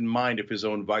saying he didn't mind if his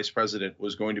own vice president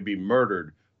was going to be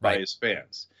murdered by his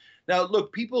fans. Now,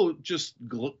 look, people just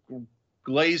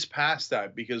glaze past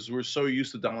that because we're so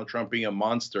used to Donald Trump being a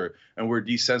monster and we're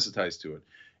desensitized to it.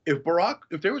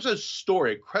 If there was a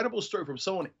story, a credible story from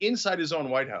someone inside his own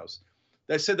White House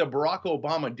that said that Barack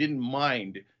Obama didn't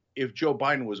mind if Joe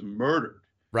Biden was murdered,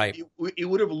 it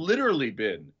would have literally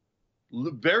been,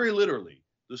 very literally,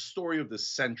 the story of the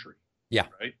century. Yeah.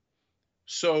 Right.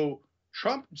 So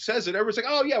Trump says it. Everyone's like,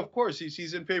 oh, yeah, of course.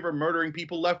 He's in favor of murdering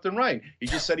people left and right. He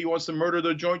just said he wants to murder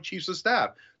the Joint Chiefs of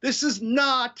Staff. This is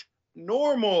not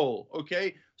normal.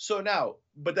 OK, so now,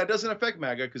 but that doesn't affect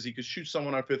MAGA because he could shoot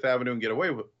someone on Fifth Avenue and get away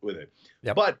with it.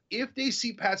 Yep. But if they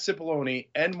see Pat Cipollone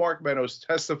and Mark Meadows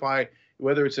testify,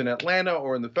 whether it's in Atlanta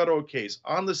or in the federal case,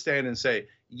 on the stand and say,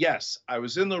 yes, I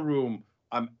was in the room,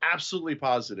 I'm absolutely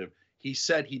positive. He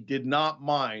said he did not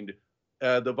mind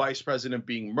the vice president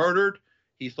being murdered.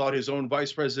 He thought his own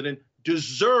vice president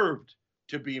deserved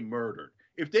to be murdered.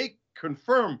 If they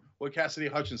confirm what Cassidy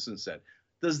Hutchinson said,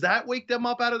 does that wake them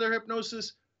up out of their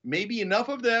hypnosis? Maybe enough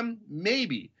of them,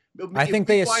 maybe. I think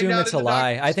they assume it's a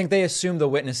lie. I think they assume the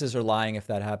witnesses are lying if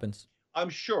that happens. I'm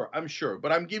sure.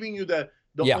 But I'm giving you the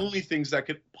only things that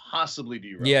could possibly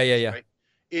derail. Yeah. Right?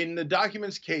 In the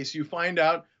documents case, you find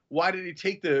out why did he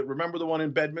take remember the one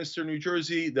in Bedminster, New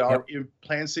Jersey, our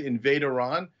plans to invade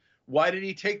Iran? Why did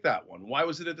he take that one? Why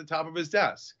was it at the top of his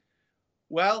desk?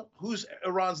 Well, who's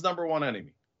Iran's number one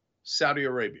enemy? Saudi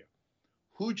Arabia.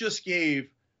 Who just gave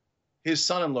his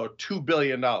son-in-law $2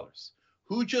 billion?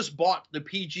 Who just bought the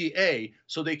PGA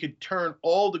so they could turn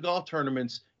all the golf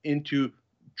tournaments into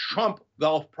Trump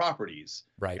golf properties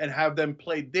and have them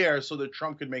played there so that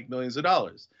Trump could make millions of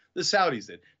dollars? The Saudis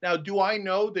did. Now, do I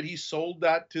know that he sold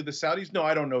that to the Saudis? No,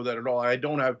 I don't know that at all. I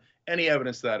don't have any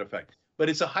evidence to that effect. But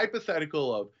it's a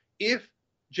hypothetical of if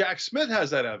Jack Smith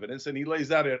has that evidence and he lays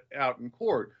that out in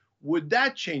court, would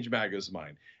that change MAGA's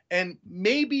mind? And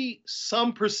maybe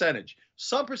some percentage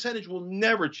will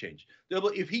never change.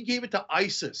 If he gave it to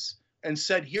ISIS and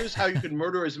said, here's how you can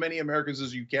murder as many Americans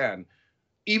as you can,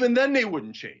 even then they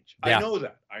wouldn't change. Yeah.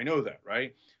 I know that,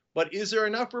 right? But is there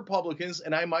enough Republicans,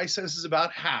 and my sense is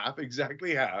about half,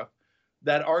 exactly half,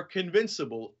 that are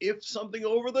convincible if something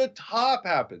over the top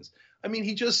happens? I mean,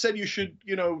 he just said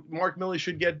Mark Milley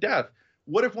should get death.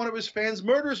 What if one of his fans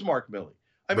murders Mark Milley?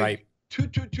 I mean,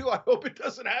 222, I hope it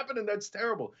doesn't happen, and that's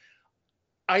terrible.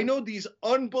 I know these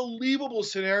unbelievable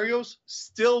scenarios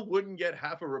still wouldn't get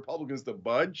half of Republicans to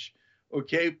budge,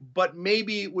 okay? But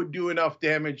maybe it would do enough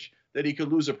damage that he could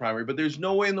lose a primary. But there's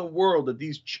no way in the world that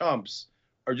these chumps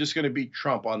are just going to beat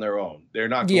Trump on their own. They're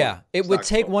not going. Yeah, it would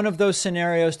take one of those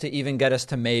scenarios to even get us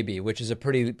to maybe, which is a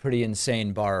pretty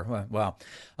insane bar. Wow.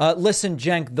 Listen,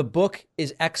 Cenk, the book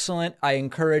is excellent. I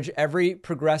encourage every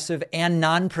progressive and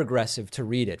non-progressive to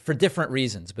read it for different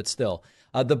reasons, but still.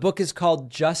 The book is called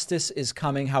Justice is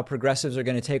Coming, How Progressives Are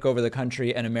Going to Take Over the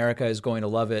Country and America is Going to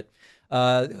Love It.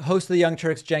 Host of the Young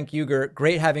Turks, Cenk Uygur,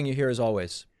 great having you here as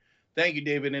always. Thank you,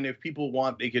 David. And if people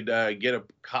want, they could get a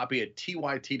copy at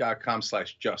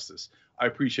tyt.com/justice. I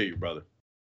appreciate you, brother.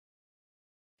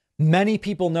 Many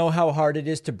people know how hard it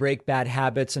is to break bad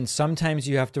habits, and sometimes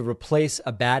you have to replace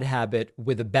a bad habit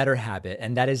with a better habit.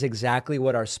 And that is exactly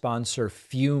what our sponsor,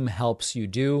 Fume, helps you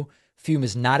do. Fume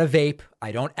is not a vape.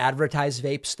 I don't advertise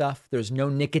vape stuff. There's no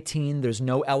nicotine. There's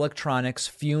no electronics.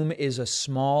 Fume is a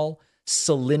small,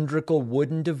 cylindrical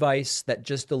wooden device that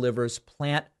just delivers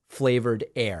plant-flavored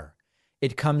air.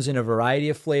 It comes in a variety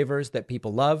of flavors that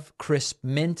people love: crisp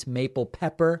mint, maple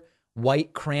pepper,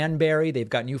 white cranberry. They've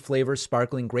got new flavors: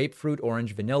 sparkling grapefruit,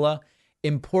 orange vanilla.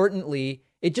 Importantly,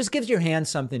 it just gives your hand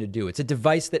something to do. It's a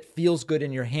device that feels good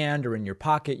in your hand or in your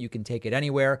pocket. You can take it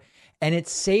anywhere. And it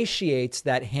satiates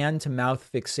that hand-to-mouth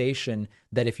fixation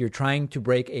that, if you're trying to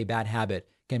break a bad habit,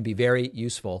 can be very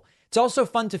useful. It's also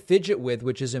fun to fidget with,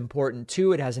 which is important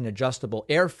too. It has an adjustable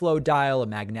airflow dial, a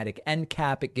magnetic end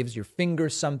cap. It gives your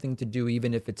fingers something to do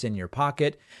even if it's in your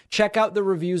pocket. Check out the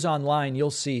reviews online.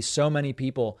 You'll see so many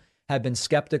people have been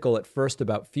skeptical at first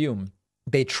about Fume.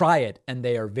 They try it and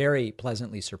they are very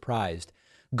pleasantly surprised.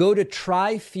 Go to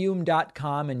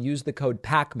tryfume.com and use the code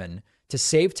PACMAN to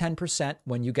save 10%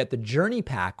 when you get the Journey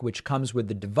Pack, which comes with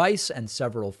the device and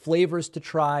several flavors to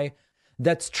try.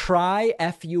 That's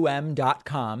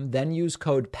tryfum.com. Then use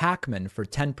code PACMAN for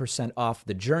 10% off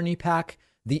the Journey Pack.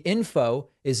 The info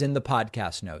is in the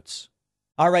podcast notes.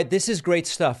 All right, this is great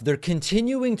stuff. They're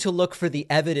continuing to look for the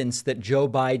evidence that Joe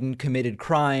Biden committed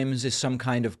crimes, is some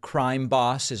kind of crime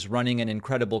boss, is running an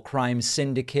incredible crime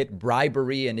syndicate,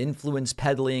 bribery and influence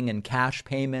peddling and cash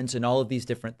payments and all of these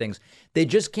different things. They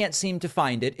just can't seem to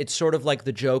find it. It's sort of like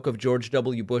the joke of George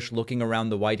W. Bush looking around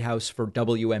the White House for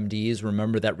WMDs.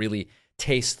 Remember that really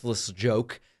tasteless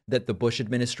joke that the Bush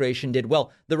administration did?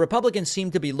 Well, the Republicans seem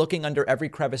to be looking under every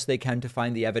crevice they can to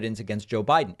find the evidence against Joe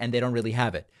Biden, and they don't really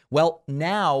have it. Well,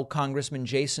 now Congressman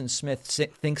Jason Smith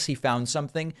thinks he found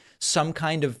something, some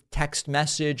kind of text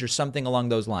message or something along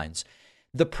those lines.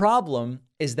 The problem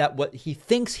is that what he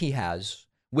thinks he has,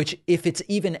 which if it's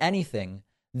even anything,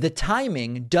 the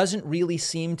timing doesn't really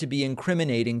seem to be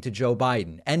incriminating to Joe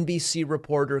Biden. NBC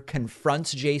reporter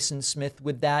confronts Jason Smith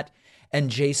with that. And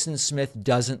Jason Smith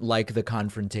doesn't like the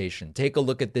confrontation. Take a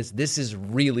look at this. This is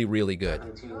really, really good.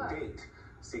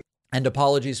 And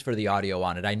apologies for the audio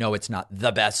on it. I know it's not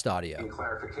the best audio.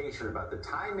 Clarification about the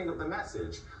timing of the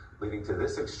message leading to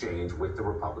this exchange with the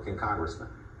Republican congressman.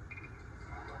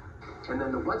 And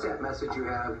then the WhatsApp message you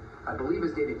have, I believe,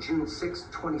 is dated June 6,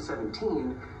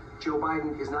 2017. Joe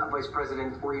Biden is not vice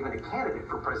president or even a candidate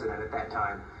for president at that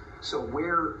time. So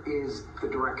where is the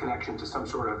direct connection to some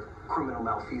sort of criminal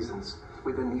malfeasance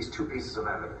within these two pieces of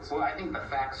evidence? Well, I think the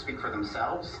facts speak for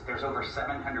themselves. There's over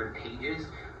 700 pages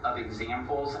of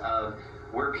examples of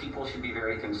where people should be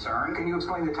very concerned. Can you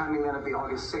explain the timing then of the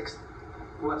August 6th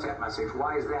WhatsApp message?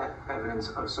 Why is that evidence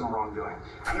of some wrongdoing?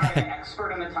 I'm not an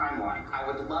expert on the timeline. I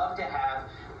would love to have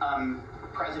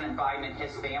President Biden and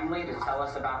his family to tell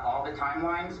us about all the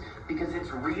timelines, because it's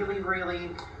really,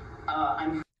 really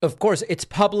Of course, it's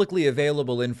publicly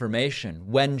available information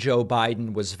when Joe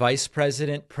Biden was vice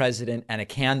president, president, and a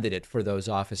candidate for those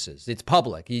offices. It's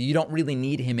public. You don't really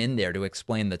need him in there to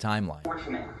explain the timeline.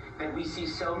 Fortunate that we see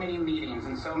so many meetings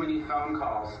and so many phone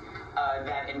calls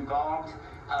that involved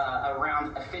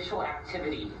around official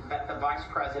activity that the vice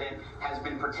president has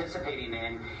been participating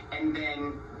in, and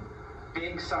then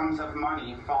big sums of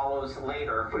money follows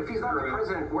later. But if he's not the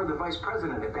president or the vice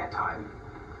president at that time,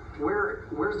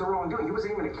 where's the wrongdoing? He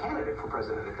wasn't even a candidate for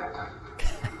president at that time.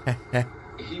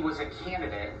 He was a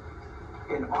candidate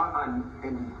in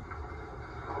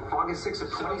August 6th of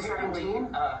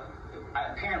 2017.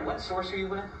 Apparently, what source are you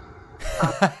with?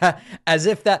 As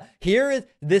if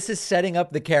this is setting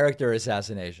up the character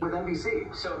assassination. With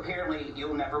NBC. So apparently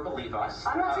you'll never believe us.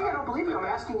 I'm not saying I don't believe you. I'm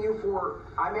asking.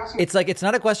 It's like, it's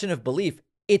not a question of belief.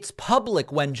 It's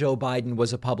public when Joe Biden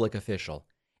was a public official.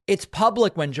 It's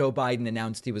public when Joe Biden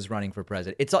announced he was running for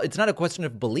president. It's not a question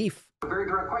of belief. A very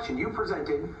direct question. You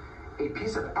presented a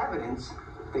piece of evidence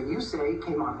that you say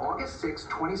came on August 6,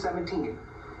 2017,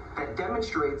 that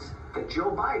demonstrates that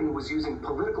Joe Biden was using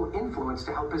political influence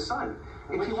to help his son.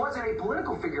 If he wasn't a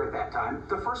political figure at that time,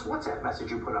 the first WhatsApp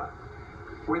message you put up,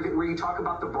 where you talk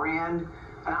about the brand,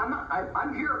 and I'm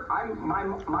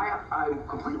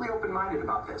completely open-minded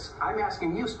about this. I'm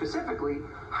asking you specifically,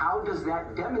 how does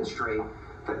that demonstrate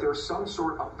that there's some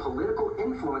sort of political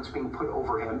influence being put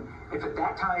over him if at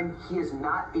that time he's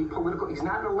not an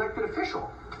elected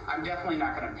official? I'm definitely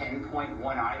not going to pinpoint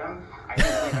one item.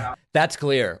 That's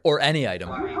clear. Or any item.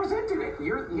 You presented it.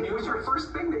 It was your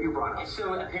first thing that you brought up.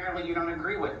 So apparently you don't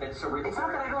agree with it. So it's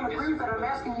not that I don't agree with it. I'm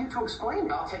asking you to explain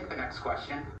it. I'll take the next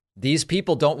question. These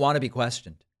people don't want to be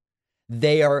questioned.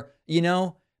 They are,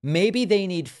 maybe they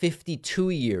need 52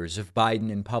 years of Biden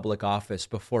in public office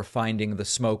before finding the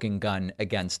smoking gun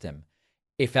against him.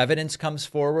 If evidence comes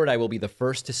forward, I will be the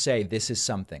first to say this is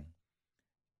something.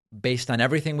 Based on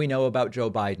everything we know about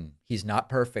Joe Biden, he's not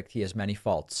perfect. He has many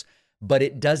faults. But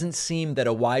it doesn't seem that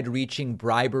a wide-reaching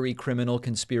bribery criminal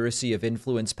conspiracy of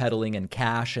influence peddling and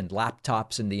cash and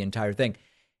laptops and the entire thing,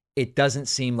 it doesn't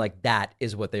seem like that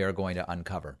is what they are going to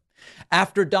uncover.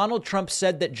 After Donald Trump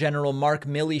said that General Mark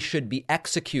Milley should be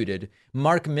executed,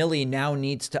 Mark Milley now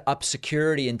needs to up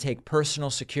security and take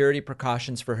personal security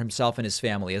precautions for himself and his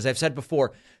family. As I've said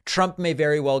before, Trump may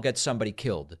very well get somebody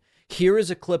killed. Here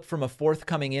is a clip from a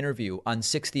forthcoming interview on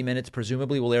 60 Minutes,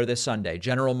 presumably will air this Sunday.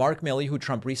 General Mark Milley, who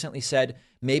Trump recently said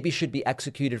maybe should be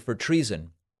executed for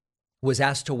treason, was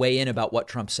asked to weigh in about what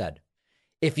Trump said.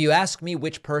 If you ask me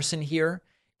which person here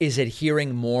is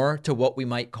adhering more to what we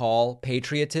might call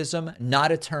patriotism,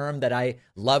 not a term that I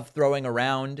love throwing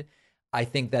around. I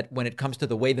think that when it comes to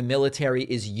the way the military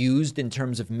is used in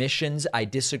terms of missions, I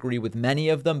disagree with many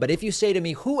of them. But if you say to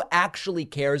me, who actually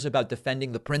cares about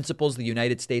defending the principles the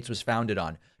United States was founded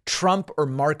on, Trump or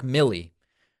Mark Milley,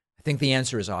 I think the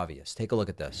answer is obvious. Take a look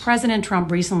at this. President Trump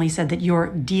recently said that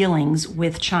your dealings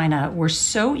with China were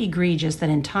so egregious that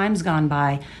in times gone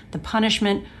by, the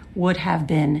punishment would have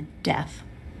been death.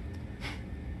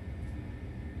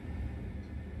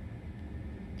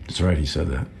 That's right. He said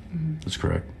that. Mm-hmm. That's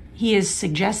correct. He is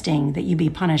suggesting that you be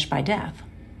punished by death.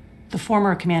 The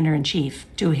former commander-in-chief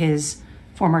to his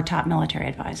former top military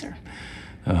advisor.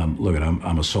 Look,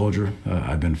 I'm a soldier.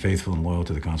 I've been faithful and loyal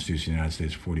to the Constitution of the United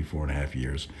States for 44 and a half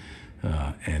years.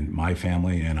 And my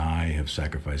family and I have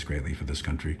sacrificed greatly for this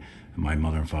country, my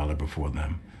mother and father before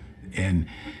them. And,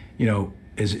 you know,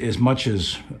 as much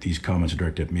as these comments are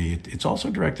directed at me, it's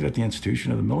also directed at the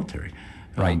institution of the military.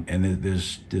 Right. And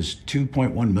there's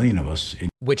 2.1 million of us in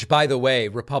which, by the way,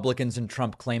 Republicans and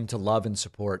Trump claim to love and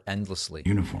support endlessly.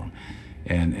 Uniform.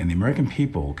 And the American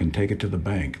people can take it to the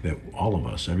bank that all of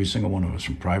us, every single one of us,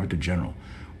 from private to general,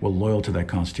 we're loyal to that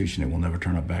Constitution and we'll never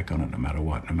turn our back on it no matter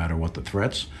what the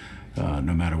threats, no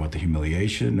matter what the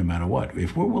humiliation, no matter what.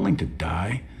 If we're willing to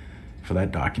die for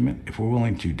that document, if we're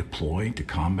willing to deploy to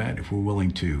combat, if we're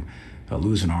willing to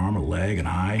lose an arm, a leg, an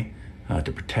eye,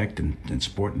 to protect and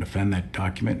support and defend that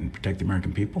document and protect the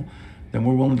American people, then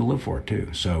we're willing to live for it too.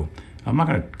 So I'm not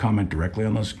going to comment directly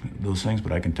on those things,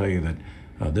 but I can tell you that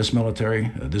this military,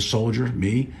 this soldier,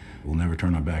 me, will never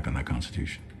turn our back on that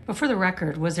Constitution. But for the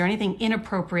record, was there anything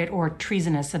inappropriate or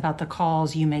treasonous about the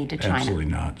calls you made to China? Absolutely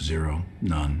not. Zero.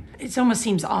 None. It almost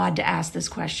seems odd to ask this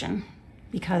question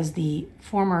because the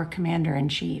former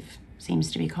commander-in-chief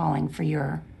seems to be calling for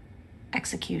your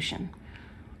execution.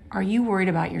 Are you worried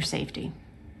about your safety?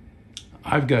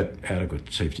 I've got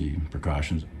adequate safety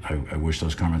precautions. I wish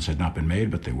those comments had not been made,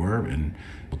 but they were, and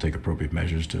we'll take appropriate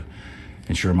measures to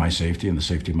ensure my safety and the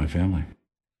safety of my family.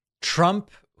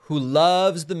 Trump, who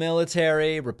loves the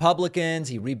military, Republicans,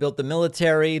 he rebuilt the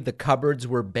military, the cupboards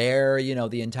were bare, you know,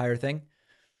 the entire thing.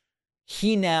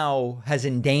 He now has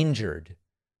endangered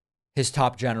his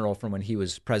top general from when he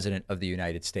was president of the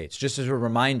United States. Just as a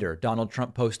reminder, Donald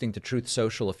Trump posting to Truth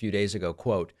Social a few days ago,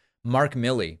 quote, Mark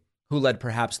Milley, who led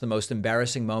perhaps the most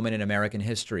embarrassing moment in American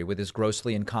history with his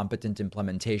grossly incompetent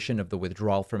implementation of the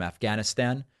withdrawal from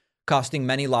Afghanistan, costing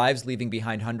many lives, leaving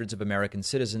behind hundreds of American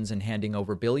citizens, and handing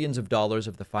over billions of dollars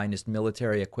of the finest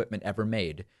military equipment ever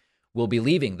made, will be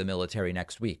leaving the military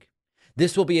next week.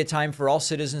 This will be a time for all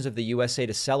citizens of the USA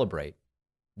to celebrate.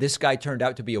 This guy turned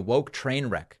out to be a woke train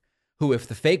wreck who, if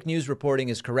the fake news reporting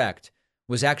is correct,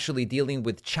 was actually dealing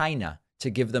with China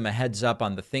to give them a heads up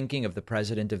on the thinking of the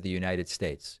President of the United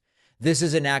States. This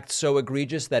is an act so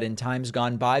egregious that in times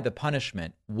gone by, the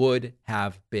punishment would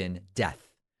have been death.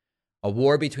 A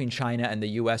war between China and the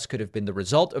U.S. could have been the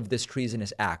result of this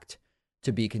treasonous act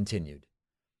to be continued.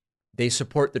 They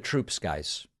support the troops,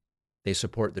 guys. They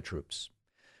support the troops.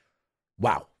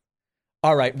 Wow.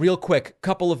 All right, real quick,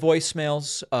 couple of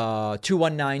voicemails.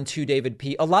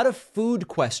 219-2-DAVID-P. A lot of food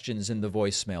questions in the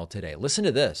voicemail today. Listen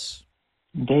to this.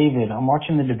 David, I'm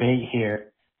watching the debate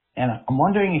here, and I'm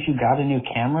wondering if you got a new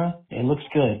camera. It looks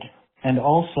good. And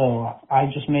also, I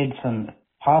just made some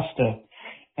pasta,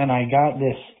 and I got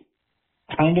this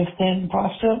kind of thin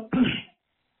pasta,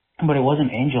 but it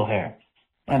wasn't angel hair.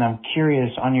 And I'm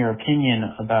curious on your opinion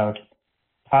about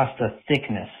pasta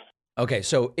thickness. Okay,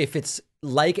 so if it's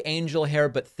like angel hair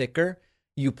but thicker,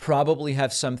 you probably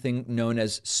have something known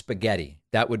as spaghetti.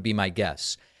 That would be my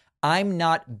guess. I'm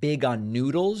not big on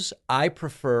noodles. I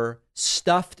prefer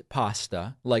stuffed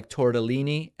pasta like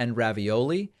tortellini and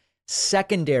ravioli.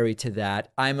 Secondary to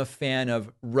that, I'm a fan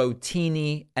of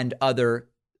rotini and other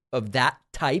of that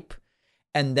type.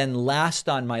 And then last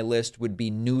on my list would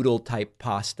be noodle type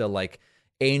pasta like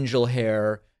angel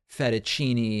hair,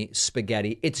 fettuccine,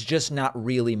 spaghetti. It's just not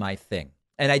really my thing.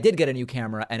 And I did get a new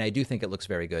camera, and I do think it looks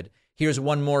very good. Here's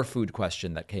one more food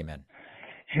question that came in.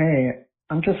 Hey,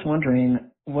 I'm just wondering,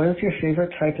 what is your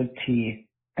favorite type of tea,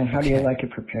 and how do you like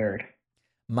it prepared?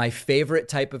 My favorite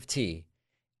type of tea,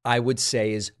 I would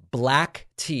say, is black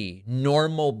tea,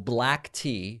 normal black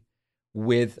tea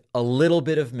with a little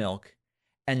bit of milk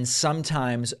and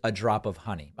sometimes a drop of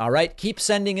honey. All right, keep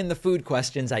sending in the food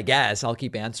questions, I guess. I'll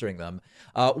keep answering them.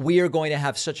 We are going to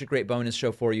have such a great bonus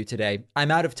show for you today.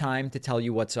 I'm out of time to tell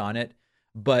you what's on it,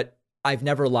 but I've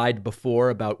never lied before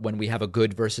about when we have a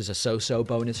good versus a so-so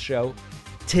bonus show.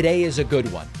 Today is a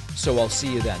good one, so I'll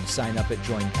see you then. Sign up at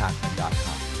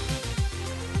joinpacman.com.